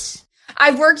serious.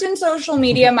 I've worked in social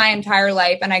media my entire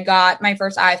life, and I got my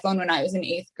first iPhone when I was in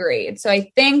 8th grade. So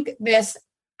I think this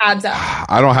adds up.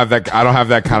 I don't have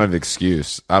that kind of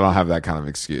excuse.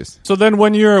 So then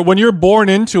when you're born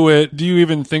into it, do you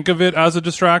even think of it as a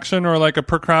distraction or like a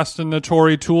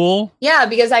procrastinatory tool? Yeah,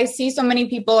 because I see so many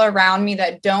people around me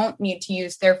that don't need to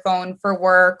use their phone for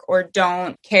work or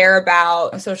don't care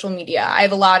about social media. I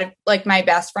have a lot of like my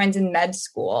best friends in med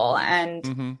school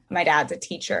and my dad's a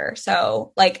teacher.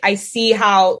 So like I see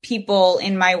how people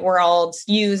in my world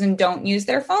use and don't use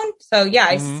their phone. So yeah,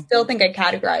 I still think I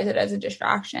categorize it as a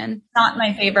distraction. Not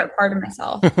my favorite part of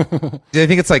myself. Do I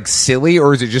think it's like silly,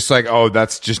 or is it just like, oh,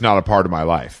 that's just not a part of my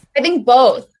life? I think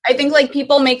both. I think like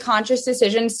people make conscious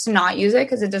decisions to not use it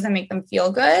because it doesn't make them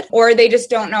feel good, or they just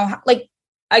don't know how, like,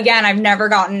 again, I've never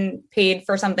gotten paid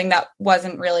for something that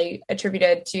wasn't really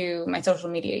attributed to my social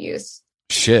media use.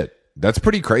 Shit. That's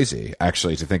pretty crazy,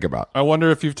 actually, to think about. I wonder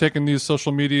if you've taken these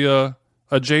social media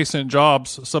adjacent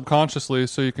jobs subconsciously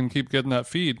so you can keep getting that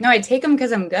feed. No, I take them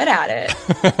because I'm good at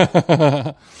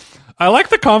it. I like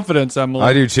the confidence, Emily.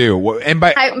 I do too. And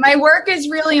my work is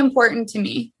really important to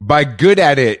me. By good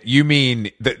at it, you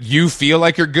mean that you feel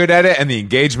like you're good at it and the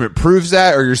engagement proves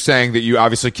that, or you're saying that you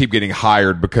obviously keep getting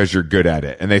hired because you're good at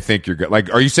it and they think you're good?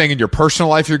 Like, are you saying in your personal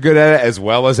life you're good at it as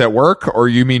well as at work, or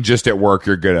you mean just at work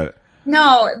you're good at it?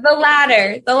 No, the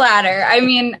latter. I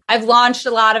mean, I've launched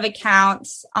a lot of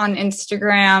accounts on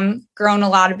Instagram, grown a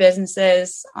lot of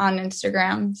businesses on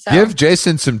Instagram. So give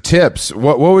Jason some tips.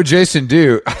 What would Jason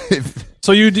do?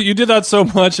 So you did that so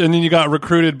much, and then you got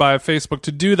recruited by Facebook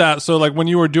to do that. So like when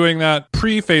you were doing that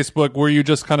pre-Facebook, were you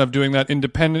just kind of doing that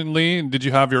independently? Did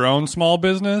you have your own small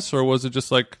business, or was it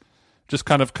just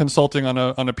kind of consulting on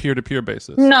a peer-to-peer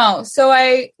basis? No. So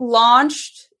I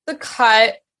launched The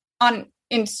Cut on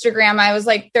Instagram. I was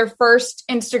like their first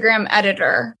Instagram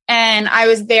editor, and I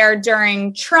was there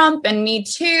during Trump and Me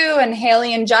Too and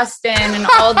Haley and Justin and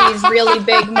all these really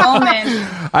big moments.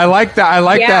 I like that. I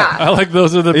like that. I like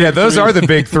those are the big those three. Are the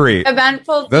big three.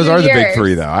 Eventful. Those are the years. big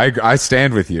three, though. I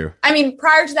stand with you. I mean,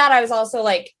 prior to that, I was also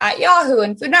like at Yahoo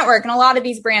and Food Network and a lot of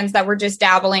these brands that were just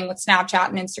dabbling with Snapchat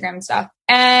and Instagram and stuff.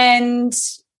 And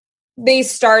they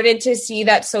started to see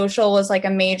that social was like a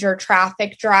major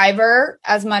traffic driver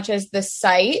as much as the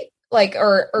site, like,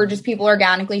 or just people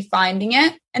organically finding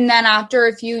it. And then after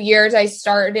a few years, I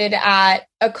started at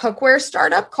a cookware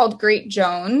startup called Great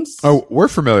Jones. Oh, we're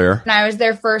familiar. And I was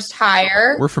their first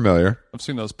hire. We're familiar. I've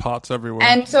seen those pots everywhere.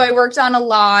 And so I worked on a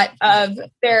lot of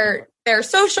their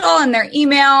social and their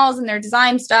emails and their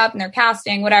design stuff and their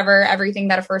casting, whatever, everything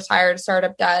that a first hired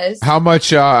startup does. How much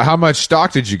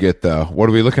stock did you get though? What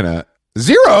are we looking at?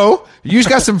 0? You just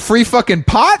got some free fucking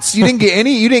pots? You didn't get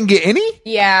any?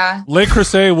 Yeah. Le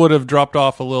Creuset would have dropped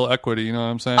off a little equity, you know what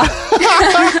I'm saying?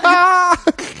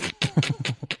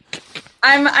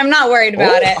 I'm not worried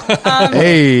about it.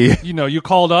 Hey. You know, you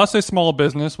called us a small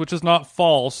business, which is not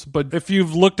false, but if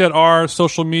you've looked at our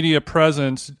social media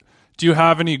presence, do you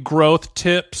have any growth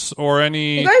tips or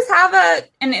any? You guys have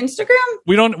an Instagram?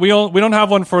 We don't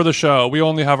have one for the show. We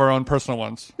only have our own personal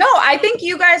ones. No, I think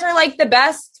you guys are like the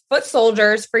best foot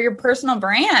soldiers for your personal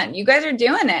brand. You guys are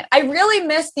doing it. I really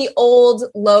miss the old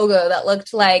logo that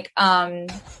looked like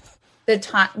the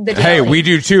Hey, Daily. we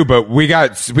do too, but we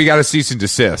got a cease and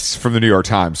desist from the New York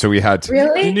Times, so we had to.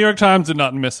 Really? The New York Times did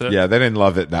not miss it. Yeah, they didn't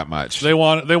love it that much. They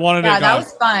wanted it gone. That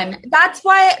was fun.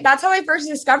 That's how I first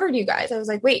discovered you guys. I was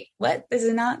like, wait, what? This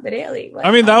is not the Daily. What?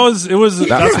 I mean,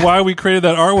 that's why we created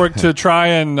that artwork to try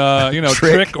and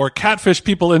trick or catfish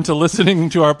people into listening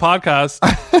to our podcast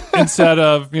instead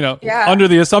of under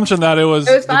the assumption that it was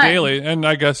the fun. Daily. And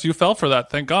I guess you fell for that.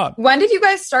 Thank God. When did you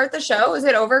guys start the show? Was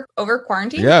it over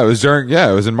quarantine? Yeah,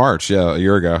 it was in March. Yeah, a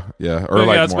year ago. Yeah, or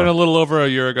it's been a little over a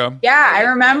year ago. Yeah, I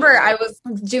remember I was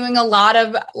doing a lot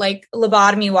of like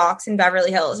lobotomy walks in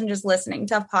Beverly Hills and just listening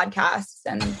to podcasts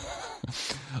and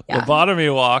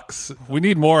Lobotomy walks. We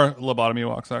need more lobotomy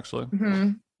walks, actually.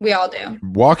 Mm-hmm. We all do.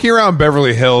 Walking around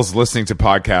Beverly Hills listening to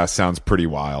podcasts sounds pretty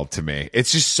wild to me.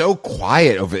 It's just so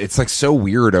quiet over. It's like so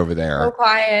weird over there. So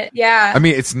quiet. Yeah. I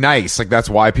mean, it's nice. Like that's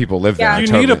why people live there.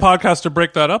 You need a podcast to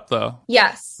break that up, though.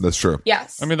 Yes. That's true.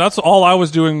 Yes. I mean, that's all I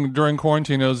was doing during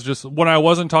quarantine. It was just when I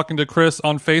wasn't talking to Chris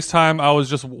on FaceTime, I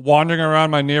was just wandering around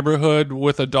my neighborhood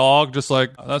with a dog, just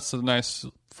like, that's a nice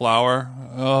flower.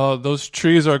 Oh, those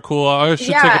trees are cool. I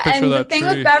should take a picture of that tree. And the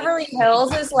thing with Beverly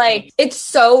Hills is like, it's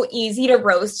so easy to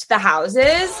roast the houses.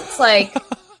 It's like,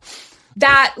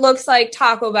 that looks like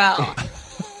Taco Bell.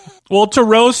 Well, to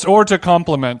roast or to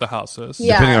compliment the houses.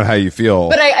 Yeah. Depending on how you feel.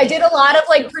 But I did a lot of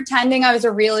like pretending I was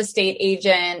a real estate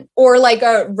agent or like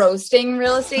a roasting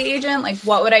real estate agent. Like,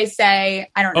 what would I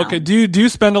say? I don't know. Okay. Do you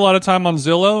spend a lot of time on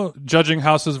Zillow judging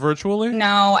houses virtually?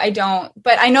 No, I don't.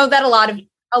 But I know that a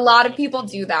lot of people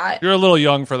do that. You're a little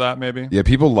young for that, maybe. Yeah,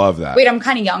 people love that. Wait, I'm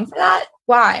kind of young for that?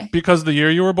 Why? Because the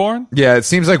year you were born? Yeah, it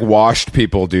seems like washed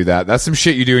people do that. That's some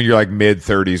shit you do in your like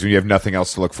mid-30s when you have nothing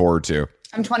else to look forward to.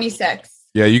 I'm 26.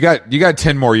 Yeah, you got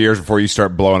 10 more years before you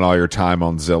start blowing all your time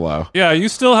on Zillow. Yeah, you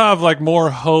still have like more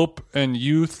hope and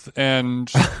youth and,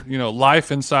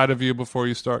 life inside of you before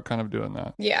you start kind of doing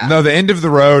that. Yeah. No, the end of the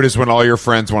road is when all your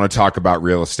friends want to talk about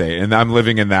real estate. And I'm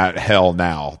living in that hell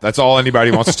now. That's all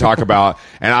anybody wants to talk about.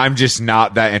 And I'm just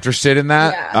not that interested in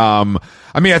that. Yeah.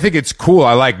 I mean, I think it's cool.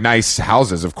 I like nice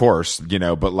houses, of course,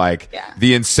 but like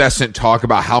the incessant talk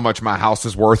about how much my house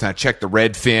is worth and I check the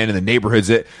Redfin and the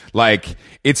neighborhoods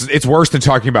it's worse than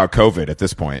talking about COVID at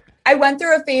this point. I went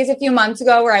through a phase a few months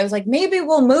ago where I was like, maybe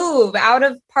we'll move out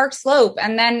of Park Slope.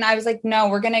 And then I was like, no,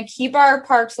 we're going to keep our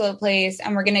Park Slope place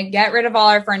and we're going to get rid of all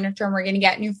our furniture and we're going to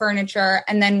get new furniture.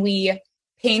 And then we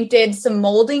painted some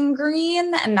molding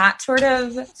green and that sort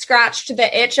of scratched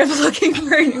the itch of looking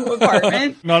for a new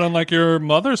apartment. Not unlike your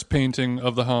mother's painting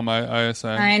of the home, I say.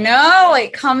 I know.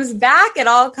 It comes back. It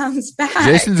all comes back.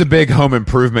 Jason's a big home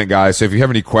improvement guy. So if you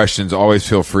have any questions, always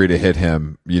feel free to hit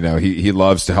him. He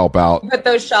loves to help out. Put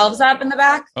those shelves up in the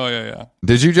back. Oh, yeah.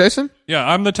 Did you, Jason? Yeah,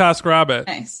 I'm the task rabbit.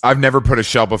 Nice. I've never put a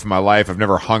shelf up in my life. I've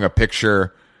never hung a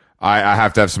picture. I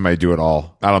have to have somebody do it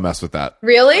all. I don't mess with that.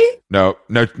 Really? No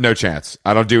chance.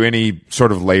 I don't do any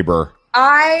sort of labor.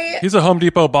 He's a Home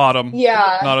Depot bottom.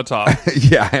 Yeah. Not a top.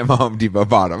 Yeah, I am a Home Depot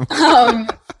bottom.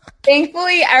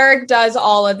 Thankfully, Eric does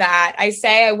all of that. I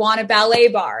say I want a ballet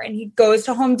bar and he goes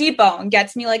to Home Depot and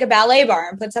gets me like a ballet bar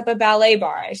and puts up a ballet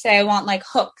bar. I say I want like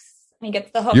hooks and he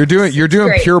gets the hooks. You're doing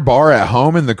Great. Pure Barre at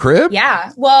home in the crib?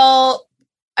 Yeah. Well,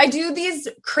 I do these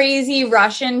crazy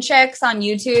Russian chicks on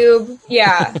YouTube.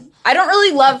 Yeah. I don't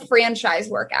really love franchise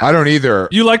workouts. I don't either.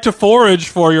 You like to forage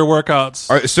for your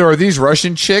workouts. So are these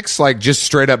Russian chicks like just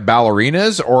straight up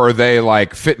ballerinas or are they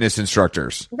like fitness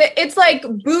instructors? It's like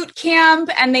boot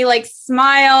camp and they like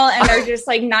smile and they're just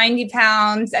like 90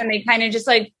 pounds and they kind of just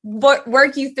like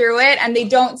work you through it and they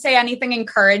don't say anything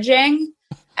encouraging.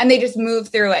 And they just move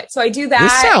through it. So I do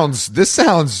that. This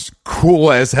sounds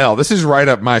cool as hell. This is right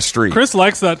up my street. Chris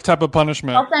likes that type of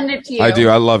punishment. I'll send it to you. I do.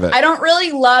 I love it. I don't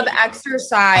really love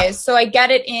exercise. So I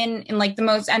get it in like the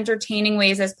most entertaining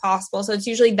ways as possible. So it's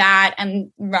usually that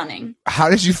and running. How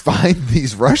did you find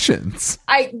these Russians?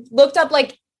 I looked up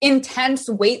like intense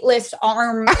weightless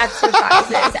arm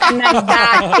exercises. And then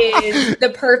that is the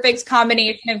perfect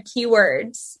combination of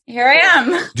keywords. Here I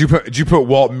am. Did you put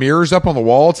Walt mirrors up on the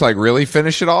wall to like really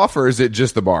finish it off, or is it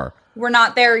just the bar? We're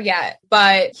not there yet,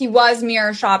 but he was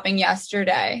mirror shopping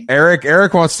yesterday.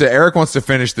 Eric wants to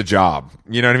finish the job.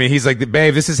 You know what I mean? He's like,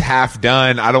 babe, this is half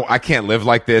done. I can't live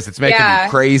like this. It's making me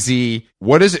crazy.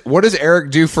 What does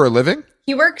Eric do for a living?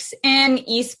 He works in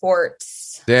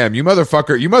esports. Damn, you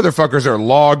motherfuckers are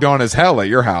logged on as hell at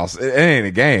your house. It ain't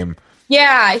a game.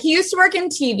 Yeah, he used to work in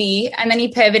TV and then he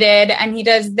pivoted and he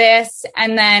does this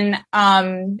and then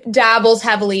dabbles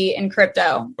heavily in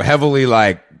crypto. Heavily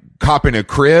like copping a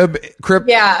crib.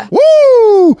 Yeah.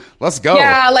 Woo! Let's go.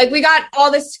 Yeah, like we got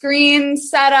all the screens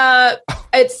set up.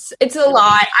 It's a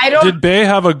lot. Did Bay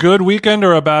have a good weekend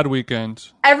or a bad weekend?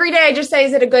 Every day I just say,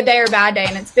 is it a good day or a bad day?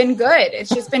 And it's been good. It's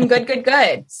just been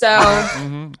good. So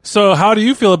Mm-hmm. So how do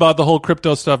you feel about the whole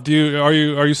crypto stuff? Are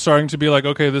you starting to be like,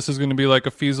 okay, this is going to be like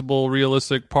a feasible,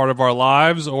 realistic part of our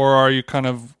lives, or are you kind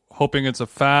of hoping it's a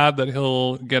fad that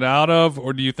he'll get out of,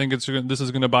 or do you think this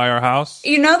is going to buy our house?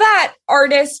 you know that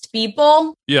artist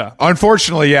Beeple? Yeah.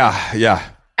 Unfortunately, yeah.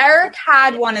 Eric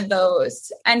had one of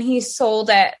those and he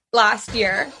sold it last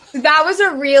year. That was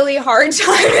a really hard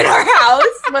time in our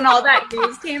house when all that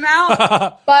news came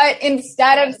out. But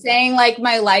instead of saying like,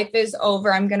 my life is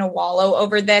over, I'm going to wallow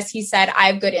over this, he said, I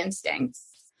have good instincts.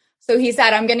 So he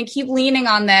said, I'm going to keep leaning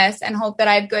on this and hope that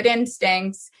I have good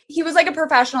instincts. he was like a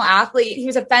professional athlete. He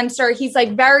was a fencer. He's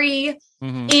like very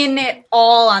in it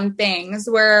all on things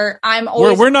where I'm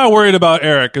always. We're not worried about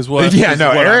Eric is what, Yeah, no,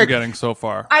 what Eric- I'm getting so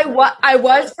far. I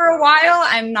was for a while.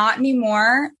 I'm not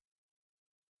anymore.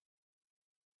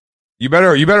 You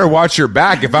better watch your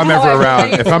back if I'm No, ever I around.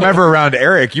 agree. If I'm ever around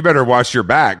Eric, you better watch your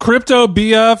back. Crypto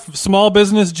BF, small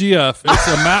business GF. It's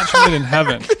a match made in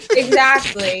heaven.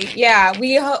 Exactly. Yeah.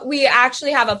 We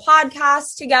actually have a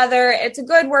podcast together. It's a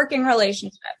good working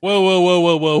relationship.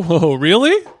 Whoa.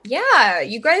 Really? Yeah.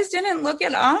 You guys didn't look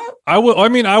it up? I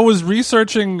was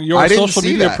researching your I didn't social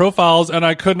see media that. profiles and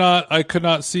I could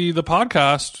not see the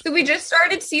podcast. So we just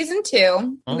started season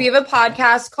 2. We have a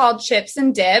podcast called Chips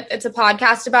and Dip. It's a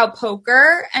podcast about poker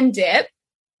and dip.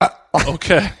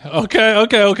 Okay.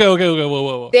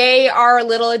 Whoa. They are a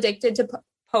little addicted to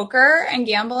poker and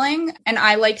gambling, and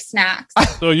I like snacks.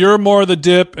 So you're more the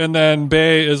dip and then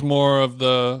Bay is more of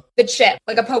the chip,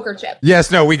 like a poker chip.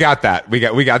 Yes, no, we got that. We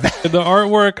got that. The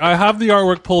artwork. I have the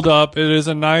artwork pulled up. It is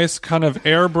a nice kind of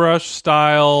airbrush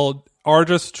style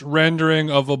artist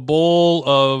rendering of a bowl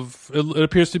of, it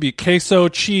appears to be queso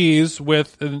cheese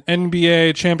with an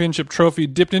NBA championship trophy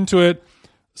dipped into it,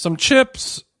 some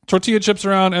chips, tortilla chips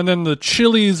around, and then the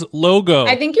Chili's logo.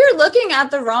 I think you're looking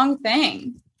at the wrong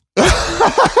thing.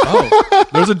 Oh,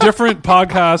 there's a different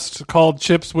podcast called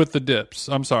Chips with the Dips.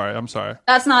 I'm sorry.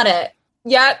 That's not it.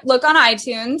 Yeah, look on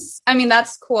iTunes. I mean,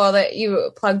 that's cool that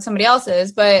you plugged somebody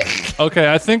else's, but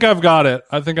Okay, I think I've got it.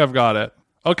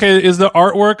 Okay, is the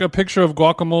artwork a picture of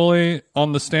guacamole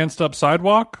on the stand-up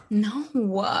sidewalk?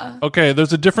 no. Okay,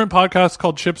 there's a different podcast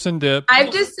called Chips and Dip. I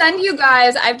have to send you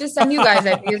guys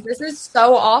ideas. This is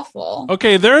so awful.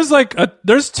 Okay, there's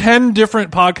 10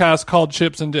 different podcasts called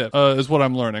Chips and Dip, is what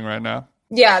I'm learning right now.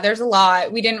 Yeah, there's a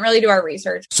lot. We didn't really do our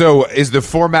research. So, is the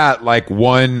format like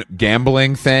one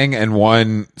gambling thing and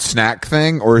one snack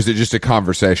thing, or is it just a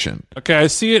conversation? Okay, I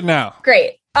see it now.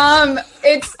 Great.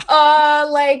 It's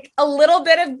like a little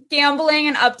bit of gambling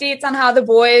and updates on how the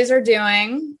boys are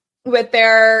doing with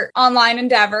their online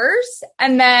endeavors.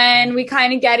 And then we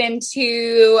kind of get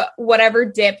into whatever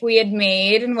dip we had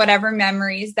made and whatever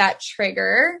memories that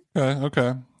trigger.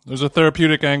 Okay. There's a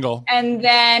therapeutic angle. And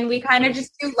then we kind of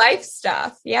just do life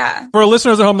stuff. Yeah. For our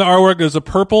listeners at home, the artwork is a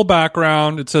purple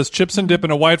background. It says Chips and Dip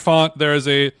in a white font. There is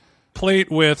a plate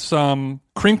with some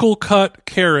crinkle cut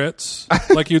carrots,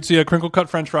 like you'd see a crinkle cut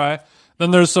French fry.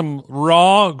 Then there's some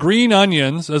raw green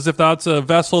onions, as if that's a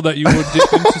vessel that you would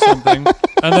dip into something.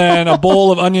 And then a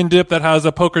bowl of onion dip that has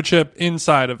a poker chip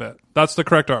inside of it. That's the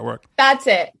correct artwork. That's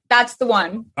it. That's the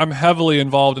one. I'm heavily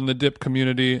involved in the dip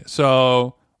community,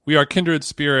 so we are kindred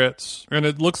spirits. And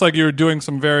it looks like you're doing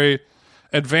some very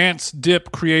advanced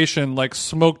dip creation, like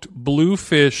smoked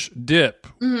bluefish dip.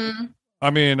 Mm-hmm. I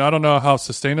mean, I don't know how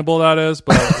sustainable that is,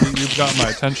 but you've got my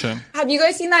attention. Have you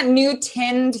guys seen that new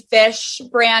tinned fish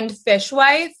brand Fish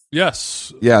Wife?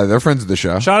 Yes. Yeah, they're friends of the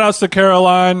show. Shout outs to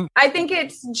Caroline. I think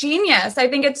it's genius. I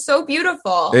think it's so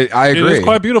beautiful. I agree. It is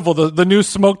quite beautiful. The new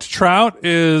smoked trout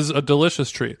is a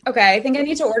delicious treat. Okay, I think I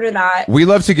need to order that. We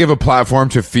love to give a platform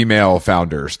to female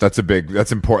founders. That's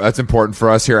important for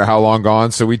us here at How Long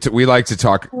Gone. So we like to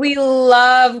talk. We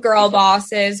love girl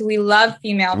bosses. We love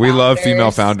female founders. We love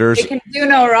female founders. They can do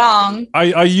no wrong.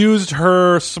 I used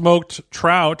her smoked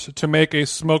trout to make a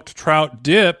smoked trout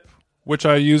dip, which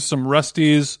I used some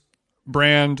Rusty's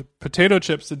brand potato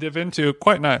chips to dip into.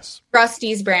 Quite nice.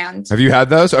 Rusty's brand. Have you had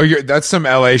those? Oh, that's some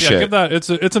LA Yeah, shit. give that. It's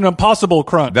an impossible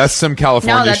crunch. That's some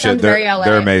California No, that shit. sounds very LA.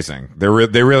 They're amazing. They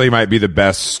really might be the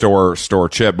best store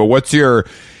chip. But what's your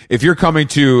if you're coming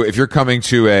to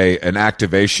an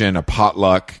activation, a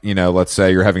potluck, let's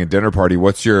say you're having a dinner party,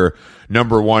 what's your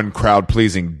number one crowd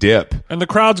pleasing dip? And the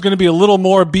crowd's going to be a little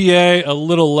more BA, a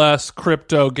little less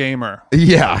crypto gamer.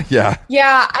 Yeah.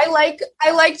 Yeah, I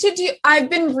like to do. I've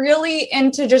been really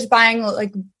into just buying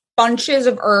like bunches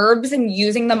of herbs and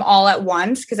using them all at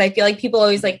once because I feel like people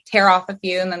always like tear off a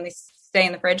few and then they stay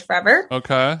in the fridge forever.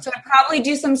 Okay. So I'd probably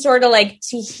do some sort of like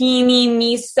tahini,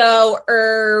 miso,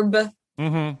 herb,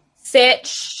 sitch,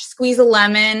 squeeze a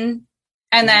lemon,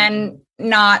 and then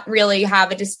not really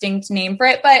have a distinct name for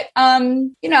it. But,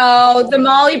 the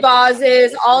Molly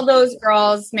Bosses, all those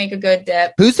girls make a good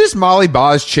dip. Who's this Molly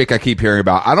Boz chick I keep hearing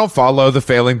about? I don't follow the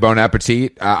Failing Bon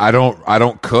Appetit. I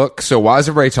don't cook. So why is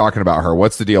everybody talking about her?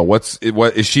 What's the deal? What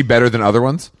is she better than other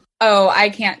ones? Oh, I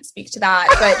can't speak to that,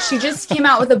 but she just came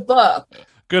out with a book.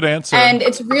 Good answer. And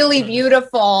it's really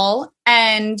beautiful.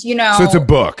 And, you know. So it's a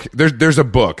book. There's a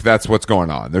book. That's what's going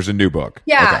on. There's a new book.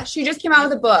 Yeah, Okay. she just came out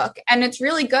with a book, and it's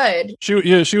really good. She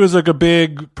was like a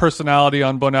big personality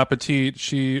on Bon Appetit.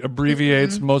 She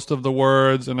abbreviates most of the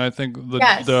words, and I think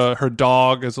her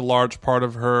dog is a large part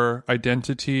of her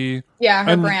identity. Yeah, her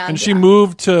and, brand. And she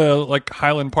moved to like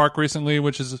Highland Park recently,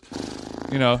 which is,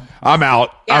 you know, I'm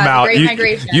out. Yeah, I'm out. Great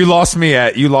Migration. You lost me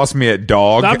at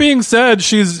dog. That being said,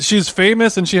 she's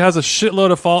famous and she has a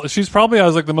shitload of followers. She's probably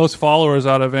has like the most followers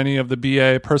out of any of the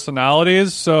BA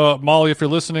personalities. So Molly, if you're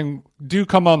listening, do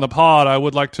come on the pod. I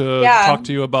would like to talk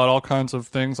to you about all kinds of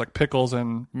things like pickles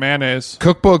and mayonnaise.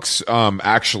 Cookbooks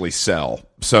actually sell.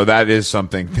 So that is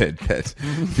something that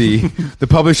the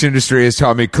publishing industry has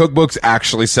taught me. Cookbooks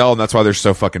actually sell, and that's why there's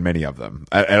so fucking many of them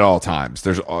at all times.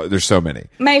 There's so many.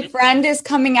 My friend is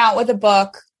coming out with a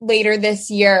book later this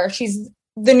year. She's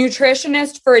the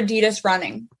nutritionist for Adidas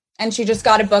Running, and she just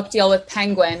got a book deal with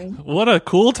Penguin. What a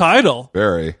cool title.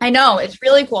 Very. I know. It's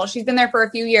really cool. She's been there for a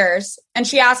few years, and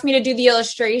she asked me to do the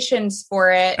illustrations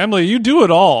for it. Emily, you do it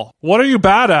all. What are you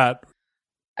bad at?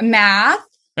 Math.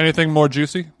 Anything more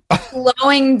juicy?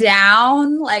 Slowing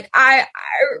down, like I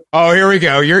Oh, here we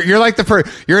go. You're like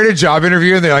you're in a job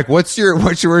interview and they're like, what's your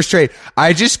worst trait?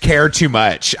 I just care too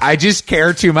much. Like I just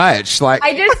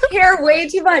care way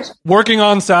too much. Working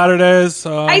on Saturdays.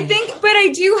 I think, but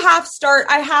I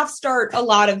have start a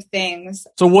lot of things.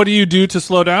 So what do you do to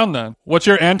slow down then? What's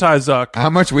your anti-Zuck? How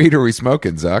much weed are we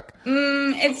smoking, Zuck?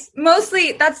 It's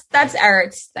mostly that's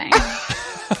Eric's thing.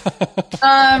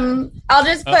 I'll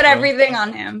just put everything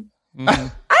on him.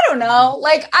 I don't know.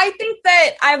 Like, I think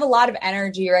that I have a lot of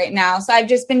energy right now. So I've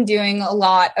just been doing a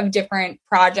lot of different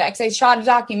projects. I shot a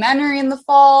documentary in the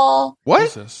fall. What?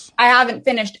 Jesus. I haven't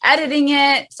finished editing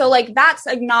it. So like, that's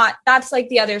like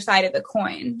the other side of the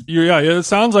coin. Yeah, it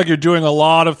sounds like you're doing a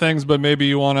lot of things, but maybe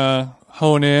you want to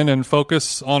hone in and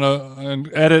focus on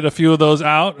and edit a few of those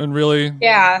out and really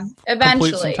eventually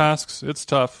complete some tasks. It's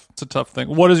tough. It's a tough thing.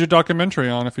 What is your documentary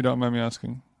on, if you don't mind me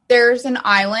asking? There's an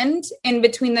island in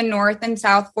between the North and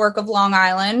South Fork of Long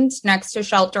Island next to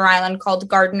Shelter Island called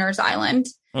Gardener's Island.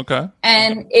 Okay.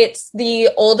 And it's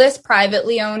the oldest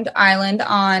privately owned island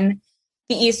on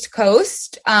the East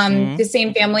Coast. The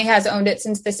same family has owned it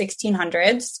since the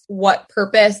 1600s. What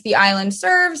purpose the island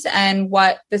serves and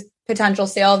what the potential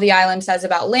sale of the island says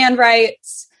about land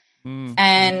rights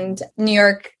and New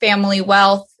York family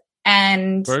wealth.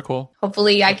 And very cool.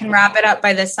 Hopefully I can wrap it up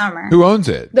by this summer. Who owns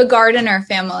it? The Gardiner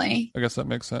family. I guess that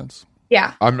makes sense.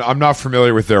 Yeah. I'm not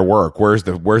familiar with their work. Where's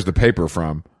the paper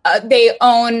from? They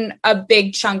own a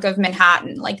big chunk of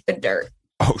Manhattan, like the dirt.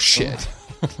 Oh shit.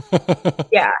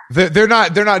 Yeah. They're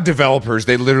not developers.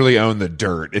 They literally own the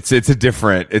dirt. It's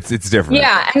different.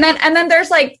 Yeah. And then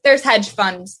there's hedge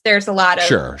funds. There's a lot of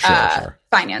sure.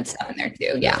 finance stuff in there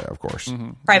too. Yeah. Of course.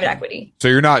 Private equity. So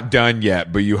you're not done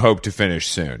yet, but you hope to finish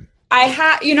soon. I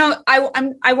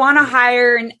want to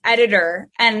hire an editor,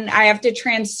 and I have to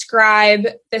transcribe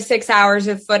the 6 hours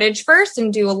of footage first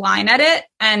and do a line edit.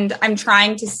 And I'm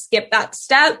trying to skip that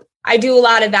step. I do a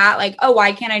lot of that. Like, oh,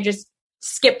 why can't I just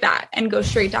skip that and go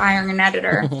straight to hiring an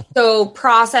editor? So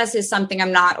process is something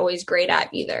I'm not always great at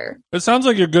either. It sounds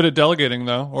like you're good at delegating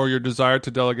though, or your desire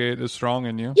to delegate is strong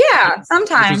in you. Yeah,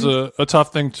 sometimes. Which is a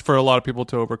tough thing for a lot of people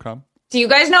to overcome. Do you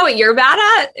guys know what you're bad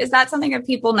at? Is that something that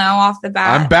people know off the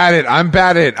bat? I'm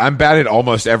bad at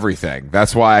almost everything.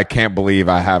 That's why I can't believe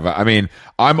I'm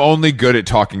only good at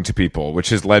talking to people, which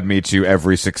has led me to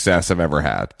every success I've ever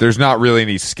had. There's not really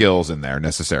any skills in there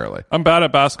necessarily. I'm bad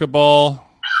at basketball.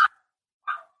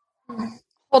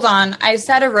 Hold on. I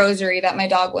said a rosary that my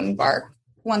dog wouldn't bark.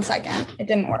 1 second. It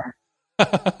didn't work.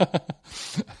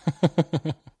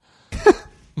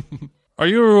 Are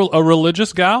you a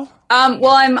religious gal?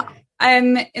 Well,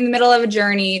 I'm in the middle of a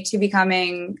journey to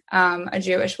becoming a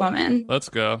Jewish woman. Let's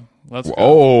go.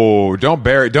 Oh, don't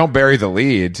bury the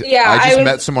lead. Yeah, I just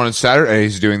met someone on Saturday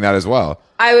who's doing that as well.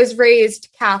 I was raised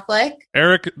Catholic.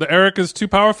 Eric is too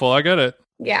powerful. I get it.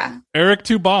 Yeah. Eric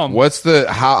too bomb. What's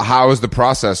how is the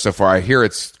process so far? I hear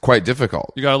it's quite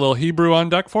difficult. You got a little Hebrew on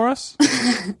deck for us?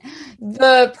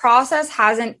 The process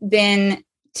hasn't been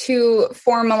too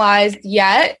formalized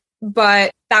yet, but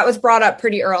that was brought up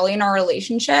pretty early in our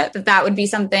relationship. That would be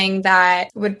something that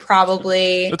would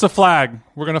probably... It's a flag.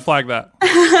 We're going to flag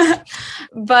that.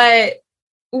 But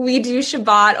we do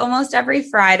Shabbat almost every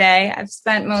Friday. I've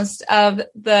spent most of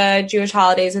the Jewish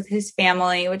holidays with his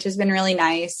family, which has been really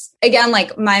nice. Again,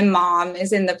 like my mom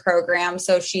is in the program,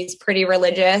 so she's pretty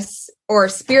religious or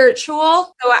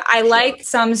spiritual. So I like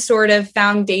some sort of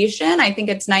foundation. I think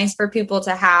it's nice for people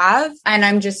to have. And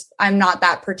I'm not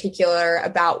that particular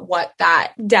about what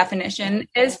that definition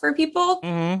is for people.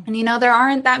 And there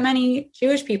aren't that many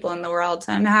Jewish people in the world.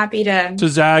 So I'm happy to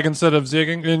zag instead of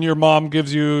zigging. And your mom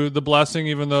gives you the blessing,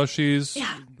 even though she's,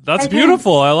 that's I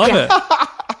beautiful. I love it.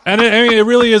 And it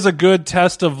really is a good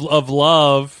test of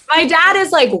love. My dad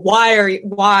is like,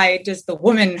 why does the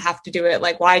woman have to do it?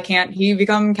 Like, why can't he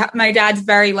become, my dad's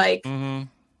very like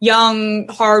young,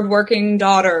 hardworking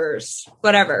daughters,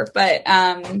 whatever. But,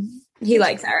 he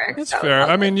likes Eric. That's fair.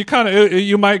 I mean,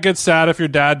 you might get sad if your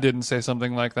dad didn't say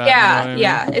something like that. Yeah. You know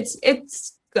what I mean?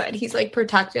 It's good. He's like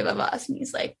protective of us. And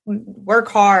he's like, work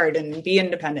hard and be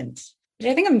independent, which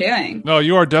I think I'm doing. No,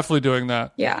 you are definitely doing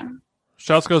that. Yeah.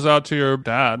 Shouts goes out to your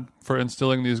dad for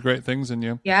instilling these great things in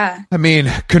you. Yeah. I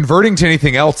mean, converting to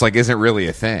anything else like isn't really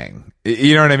a thing.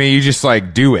 You know what I mean? You just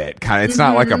like do it. Kind of. It's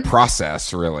not like a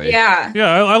process, really. Yeah.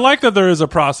 Yeah, I like that there is a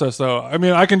process, though. I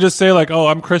mean, I can just say like, "Oh,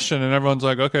 I'm Christian," and everyone's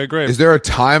like, "Okay, great." Is there a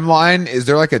timeline? Is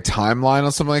there like a timeline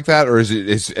on something like that, or is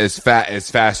it as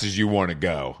fast as you want to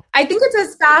go? I think it's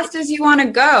as fast as you want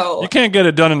to go. You can't get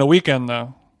it done in a weekend,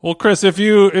 though. Well, Chris, if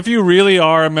you really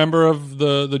are a member of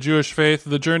the Jewish faith,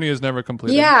 the journey is never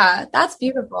completed. Yeah, that's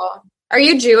beautiful. Are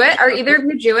you Jewish? Are either of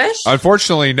you Jewish?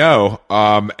 Unfortunately, no.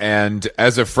 And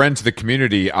as a friend to the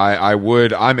community,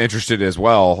 I'm interested as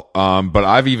well. But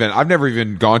I've never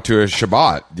even gone to a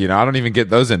Shabbat. I don't even get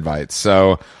those invites.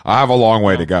 So I have a long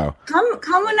way to go.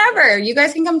 Come whenever. You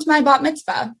guys can come to my bat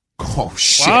mitzvah. Oh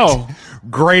shit! Wow,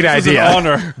 great idea. Is an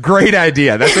honor. Great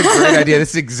idea. That's a great idea.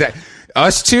 This is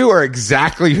us two are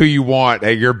exactly who you want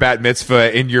at your bat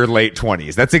mitzvah in your late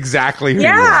 20s. That's exactly who you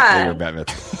want at your bat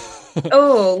mitzvah.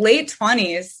 Oh, late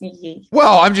 20s.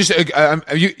 Well, I'm just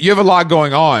you have a lot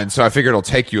going on, so I figured it'll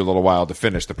take you a little while to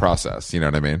finish the process. You know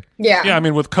what I mean? Yeah. Yeah, I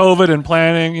mean, with COVID and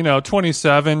planning,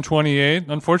 27, 28.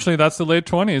 Unfortunately, that's the late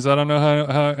 20s. I don't know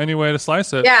how any way to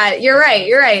slice it. Yeah, you're right.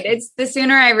 It's the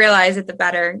sooner I realize it, the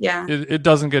better. Yeah. It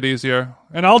doesn't get easier.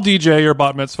 And I'll DJ your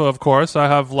bat mitzvah, of course. I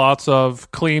have lots of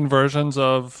clean versions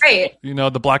of,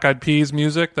 the Black Eyed Peas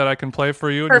music that I can play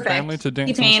for you and your family to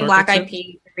dance. T-Pain, Black Eyed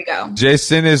Peas. Here we go.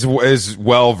 Jason is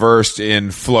well versed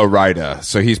in Flo Rida,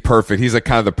 so he's perfect. He's like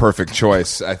kind of the perfect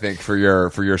choice, I think, for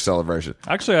your celebration.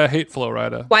 Actually, I hate Flo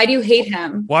Rida. Why do you hate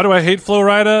him? Why do I hate Flo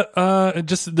Rida?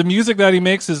 Just the music that he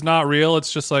makes is not real.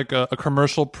 It's just like a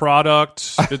commercial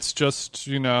product. It's just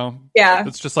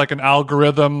it's just like an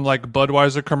algorithm, like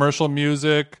Budweiser commercial music.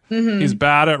 He's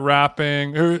bad at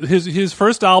rapping. His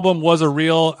first album was a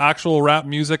real, actual rap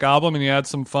music album, and he had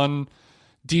some fun,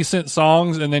 decent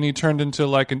songs, and then he turned into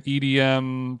like an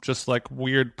EDM, just like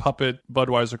weird puppet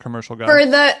Budweiser commercial guy. For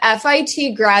the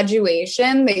FIT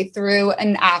graduation, they threw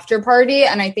an after party,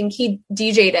 and I think he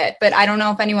DJ'd it, but I don't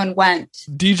know if anyone went.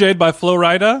 DJ'd by Flo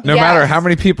Rida? No matter how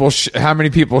many people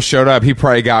showed up, he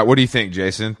probably got, what do you think,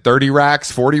 Jason? 30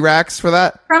 racks, 40 racks for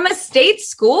that? From a state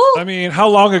school? I mean, how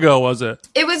long ago was it?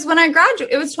 It was when I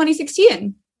graduated. It was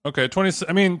 2016. Okay,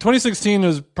 2016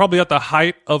 is probably at the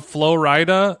height of Flo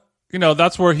Rida.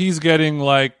 That's where he's getting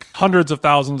like hundreds of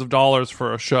thousands of dollars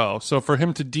for a show. So for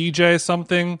him to DJ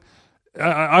something,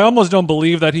 I almost don't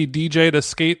believe that he DJ'd a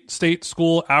state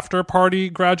school after party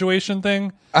graduation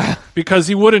thing, because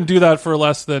he wouldn't do that for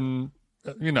less than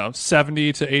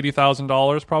 $70,000 to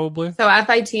 $80,000 probably. So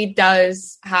FIT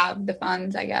does have the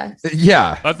funds, I guess.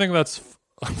 Yeah, I think that's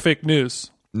fake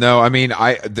news. No, I mean,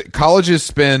 colleges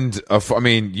spend.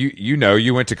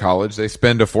 You went to college. They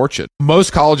spend a fortune.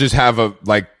 Most colleges have a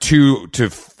like $200,000 to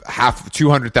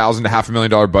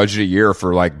 $500,000 budget a year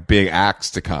for like big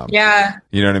acts to come. Yeah,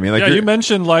 you know what I mean. Like, you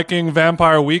mentioned liking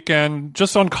Vampire Weekend.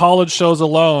 Just on college shows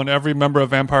alone, every member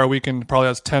of Vampire Weekend probably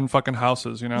has 10 fucking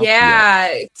houses.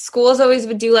 Yeah. Schools always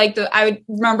would do like I would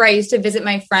remember I used to visit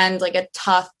my friends like at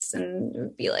Tufts, and it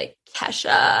would be like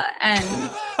Kesha and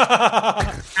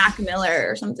Mac Miller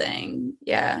or something.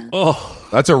 Yeah. Oh,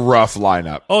 that's a rough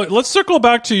lineup. Oh, let's circle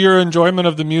back to your enjoyment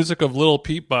of the music of Lil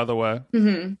Peep, by the way,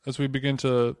 as we begin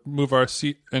to move our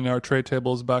seat and our tray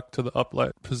tables back to the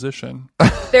upright position.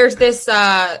 There's this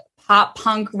pop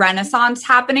punk renaissance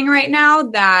happening right now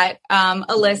that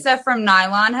Alyssa from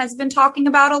Nylon has been talking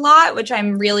about a lot, which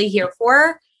I'm really here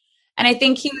for. And I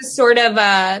think he was sort of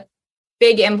a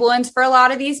big influence for a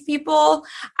lot of these people.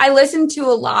 I listened to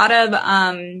a lot of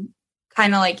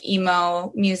kind of like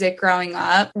emo music growing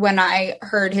up. When I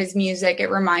heard his music,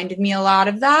 it reminded me a lot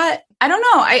of that. I don't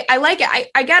know. I like it.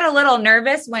 I get a little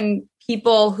nervous when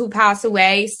people who pass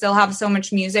away still have so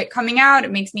much music coming out.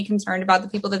 It makes me concerned about the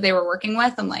people that they were working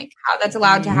with and like how that's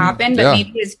allowed to happen. But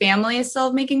maybe his family is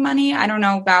still making money. I don't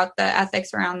know about the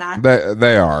ethics around that.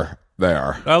 They are. They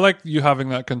are. I like you having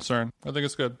that concern. I think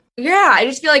it's good. Yeah, I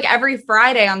just feel like every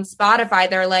Friday on Spotify,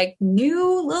 they're like,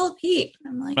 new Lil Peep.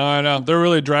 I'm like, I know. They're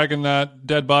really dragging that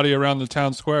dead body around the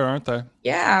town square, aren't they?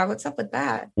 yeah, what's up with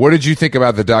that? What did you think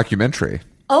about the documentary?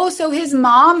 Oh, so his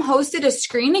mom hosted a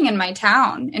screening in my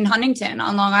town in Huntington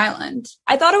on Long Island.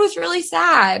 I thought it was really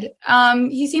sad.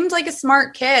 He seemed like a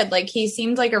smart kid. Like, he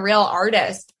seemed like a real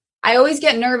artist. I always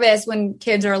get nervous when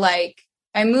kids are like,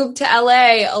 I moved to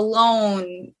LA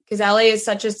alone because LA is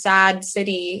such a sad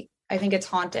city. I think it's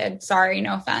haunted. Sorry,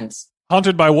 no offense.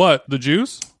 Haunted by what? The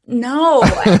Jews? No,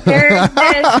 there's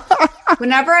this.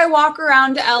 Whenever I walk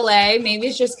around LA, maybe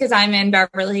it's just because I'm in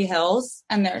Beverly Hills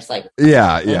and there's like,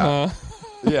 Yeah.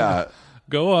 Yeah.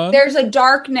 Go on. there's a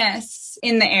darkness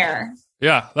in the air.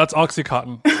 Yeah, that's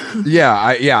Oxycontin.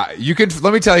 You can.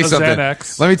 Let me tell you A something.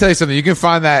 Xanax. Let me tell you something. You can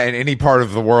find that in any part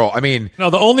of the world. I mean, No,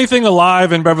 the only thing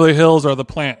alive in Beverly Hills are the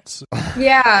plants.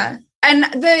 Yeah. And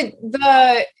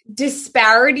the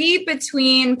disparity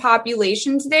between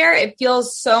populations there, it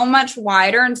feels so much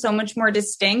wider and so much more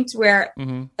distinct where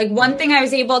like one thing I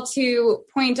was able to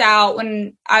point out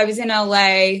when I was in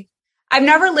LA, I've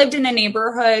never lived in a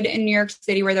neighborhood in New York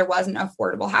City where there wasn't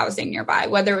affordable housing nearby,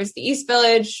 whether it was the East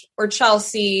Village or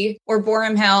Chelsea or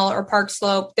Boerum Hill or Park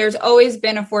Slope. There's always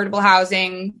been affordable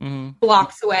housing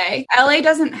blocks away. LA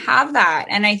doesn't have that.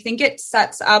 And I think it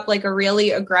sets up like a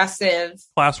really aggressive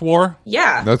Class war?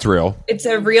 Yeah. that's real. It's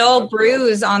a real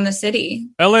bruise on the city.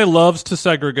 LA loves to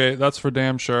segregate, that's for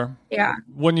damn sure. Yeah.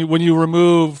 When you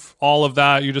remove all of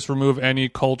that, you just remove any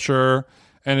culture,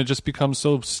 and it just becomes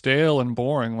so stale and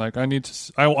boring. Like, I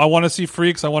want to see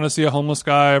freaks. I want to see a homeless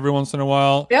guy every once in a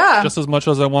while. Yeah. Just as much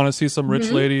as I want to see some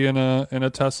rich lady in a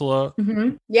Tesla.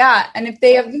 Yeah. And if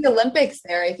they have the Olympics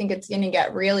there, I think it's going to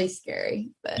get really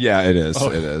scary. But Yeah, it is. Oh,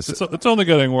 It is. It's only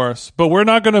getting worse. But we're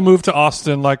not going to move to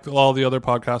Austin like all the other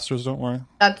podcasters. Don't worry.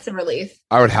 that's a relief.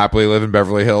 I would happily live in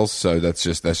Beverly Hills, so that's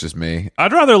just me.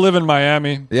 I'd rather live in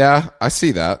Miami. Yeah, I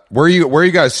see that. Where are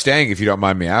you guys staying? If you don't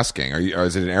mind me asking, or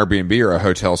is it an Airbnb or a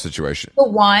hotel situation? The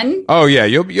one, Oh yeah,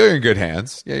 you're in good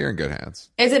hands. Yeah, you're in good hands.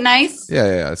 is it nice?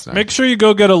 Yeah, it's nice. Make sure you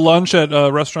go get a lunch at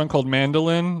a restaurant called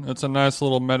Mandolin. It's a nice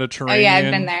little Mediterranean. Oh, yeah,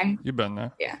 I've been there. You've been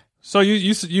there. Yeah. So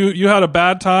you had a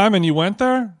bad time and you went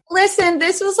there? Listen,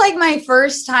 this was like my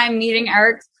first time meeting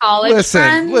Eric's college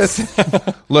friends.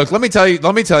 Listen. Look, let me tell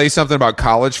you something about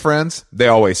college friends. They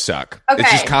always suck. Okay.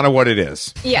 It's just kind of what it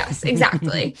is. Yes,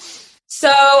 exactly. So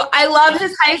I love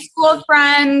his high school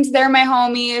friends. They're my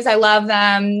homies. I love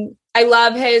them. I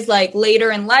love his like later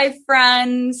in life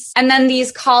friends. And then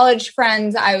these college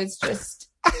friends, I was just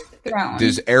thrown.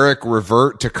 Does Eric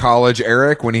revert to college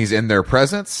Eric when he's in their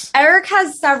presence? Eric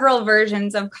has several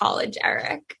versions of college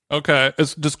Eric. Okay.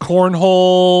 Does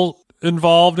cornhole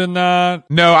involved in that?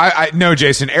 No, no,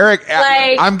 Jason. Eric,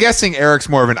 Like- I'm guessing Eric's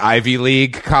more of an Ivy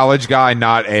League college guy,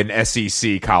 not an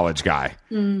SEC college guy.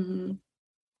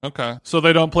 Okay. So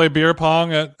they don't play beer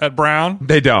pong at Brown?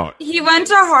 They don't. He went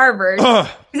to Harvard. Ugh.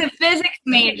 He's a physics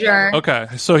major. Okay.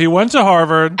 So he went to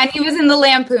Harvard. And he was in the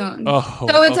Lampoon. Oh,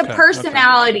 so it's okay, a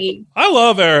personality. I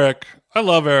love Eric.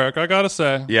 I gotta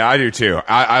say. Yeah, I do too.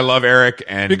 I love Eric,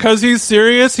 and Because he's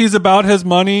serious, he's about his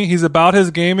money, he's about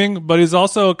his gaming, but he's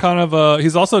also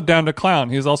he's also down to clown.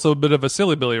 He's also a bit of a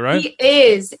silly Billy, right? He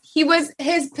is.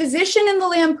 His position in the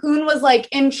Lampoon was like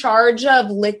in charge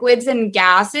of liquids and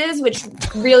gases, which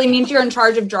really means you're in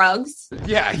charge of drugs.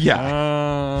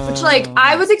 yeah. Which like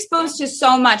I was exposed to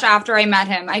so much after I met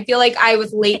him. I feel like I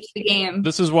was late to the game.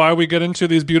 This is why we get into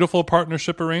these beautiful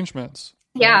partnership arrangements.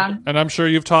 Yeah. And I'm sure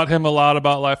you've taught him a lot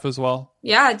about life as well.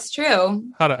 Yeah, it's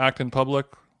true. How to act in public,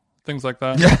 things like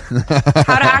that.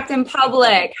 How to act in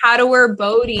public, how to wear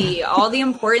Bodhi, all the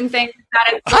important things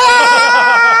that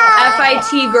a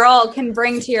FIT girl can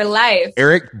bring to your life.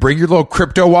 Eric, bring your little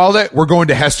crypto wallet. We're going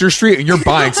to Hester Street, and you're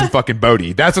buying some fucking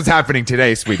Bodhi. That's what's happening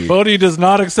today, sweetie. Bodhi does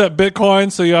not accept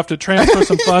Bitcoin, so you have to transfer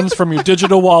some funds from your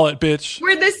digital wallet, bitch.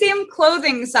 We're the same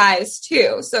clothing size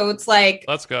too. So it's like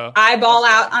Let's go. I ball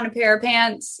out on a pair of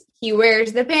pants. He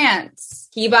wears the pants.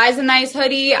 He buys a nice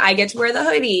hoodie. I get to wear the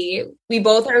hoodie. We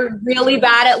both are really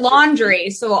bad at laundry.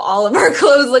 So all of our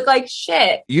clothes look like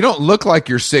shit. You don't look like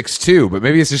you're 6'2", but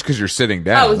maybe it's just because you're sitting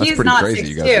down. Oh, That's he's pretty not crazy.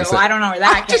 You 6'2". guys. I don't know where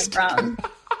that came from.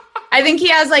 I think he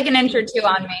has like an inch or two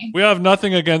on me. We have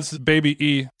nothing against baby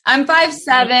E. I'm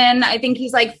 5'7". I think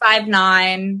he's like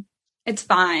 5'9". It's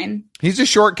fine. He's a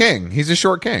short king.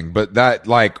 But that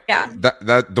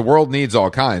that the world needs all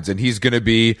kinds, and he's going to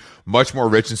be much more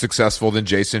rich and successful than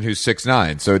Jason, who's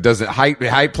 6'9". So it doesn't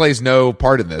height plays no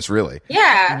part in this, really.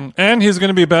 Yeah. And he's going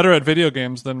to be better at video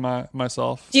games than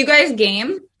myself. Do you guys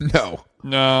game? No.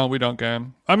 No, we don't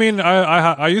game. I mean,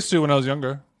 I used to when I was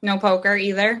younger. No poker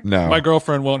either. No. My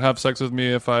girlfriend won't have sex with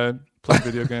me if I play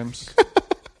video games.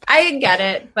 I get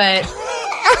it, but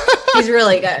he's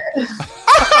really good.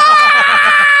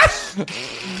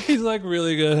 He's like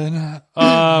really good.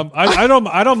 I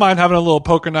don't mind having a little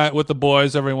poker night with the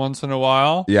boys every once in a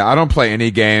while. Yeah, I don't play any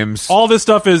games. All this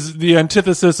stuff is the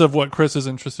antithesis of what Chris is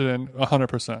interested in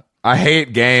 100%. I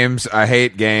hate games. I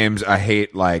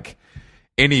hate like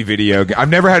any video game. I've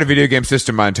never had a video game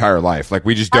system my entire life. Like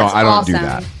we just don't. That's I don't awesome. do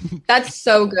that. That's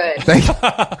so good. Thank you.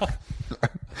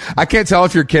 I can't tell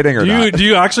if you're kidding or not. Do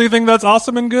you actually think that's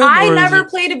awesome and good? I never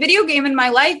played a video game in my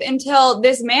life until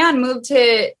this man moved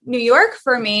to New York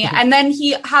for me. And then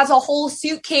he has a whole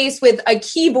suitcase with a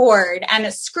keyboard and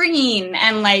a screen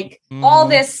and like all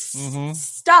this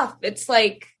stuff. It's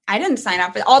like, I didn't sign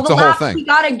up for all the laptops. He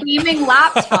got a gaming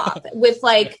laptop with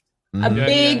like a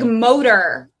big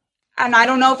motor. And I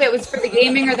don't know if it was for the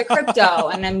gaming or the crypto.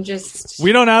 And I'm just...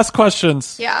 We don't ask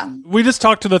questions. Yeah. We just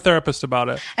talk to the therapist about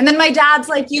it. And then my dad's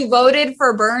like, you voted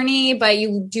for Bernie, but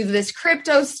you do this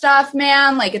crypto stuff,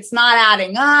 man. Like, it's not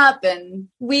adding up. And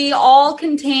we all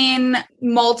contain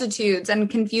multitudes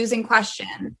and confusing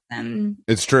questions. And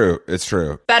it's true. It's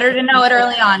true. Better to know it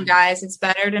early on, guys. It's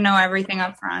better to know everything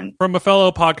up front. From a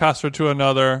fellow podcaster to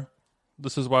another...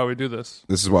 This is why we do this.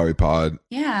 This is why we pod.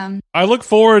 Yeah. I look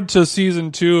forward to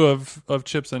season 2 of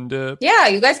Chips and Dip. Yeah,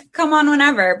 you guys can come on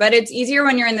whenever, but it's easier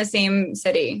when you're in the same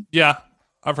city. Yeah,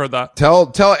 I've heard that.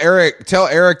 Tell Eric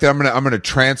that I'm gonna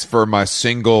transfer my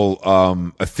single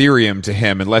Ethereum to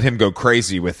him and let him go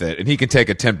crazy with it, and he can take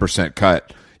a 10%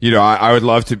 cut. You know, I would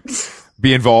love to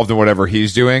be involved in whatever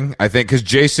he's doing. I think because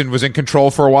Jason was in control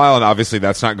for a while, and obviously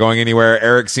that's not going anywhere.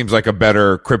 Eric seems like a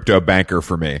better crypto banker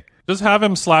for me. Just have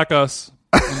him Slack us,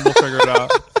 and we'll figure it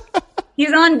out.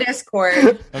 He's on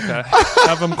Discord. Okay.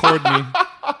 Have him cord me.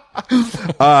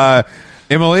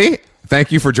 Emily,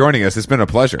 thank you for joining us. It's been a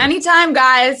pleasure. Anytime,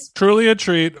 guys. Truly a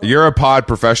treat. You're a pod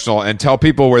professional, and tell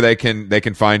people where they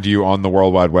can find you on the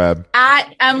World Wide Web.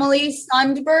 At Emily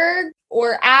Sundberg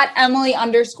or at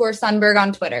Emily_Sundberg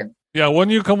on Twitter. Yeah, when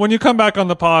you come back on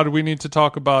the pod, we need to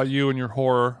talk about you and your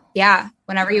horror. Yeah,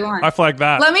 whenever you want. I flag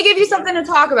that. Let me give you something to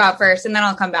talk about first, and then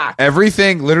I'll come back.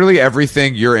 Literally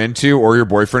everything you're into or your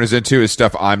boyfriend is into is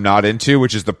stuff I'm not into,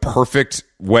 which is the perfect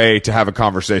way to have a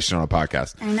conversation on a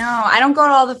podcast. I know. I don't go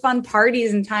to all the fun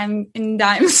parties in Times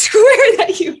Square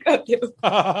that you go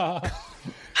to.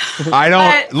 I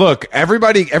don't look.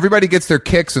 Everybody gets their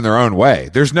kicks in their own way.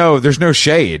 There's no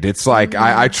shade. It's like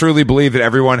I truly believe that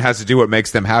everyone has to do what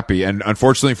makes them happy. And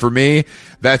unfortunately for me,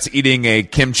 that's eating a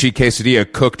kimchi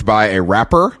quesadilla cooked by a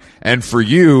rapper. And for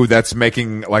you, that's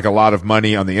making like a lot of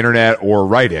money on the internet or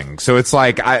writing. So it's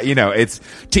like it's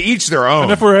to each their own.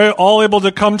 And if we're all able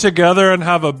to come together and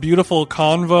have a beautiful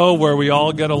convo where we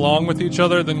all get along with each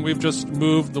other, then we've just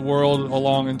moved the world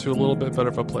along into a little bit better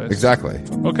of a place. Exactly.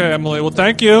 Okay, Emily. Well,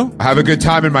 thank you. Have a good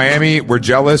time in Miami. We're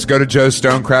jealous. Go to Joe's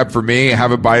Stone Crab for me.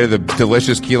 Have a bite of the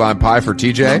delicious key lime pie for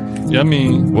TJ.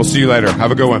 Yummy. We'll see you later.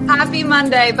 Have a good one. Happy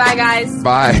Monday. Bye, guys.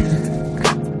 Bye.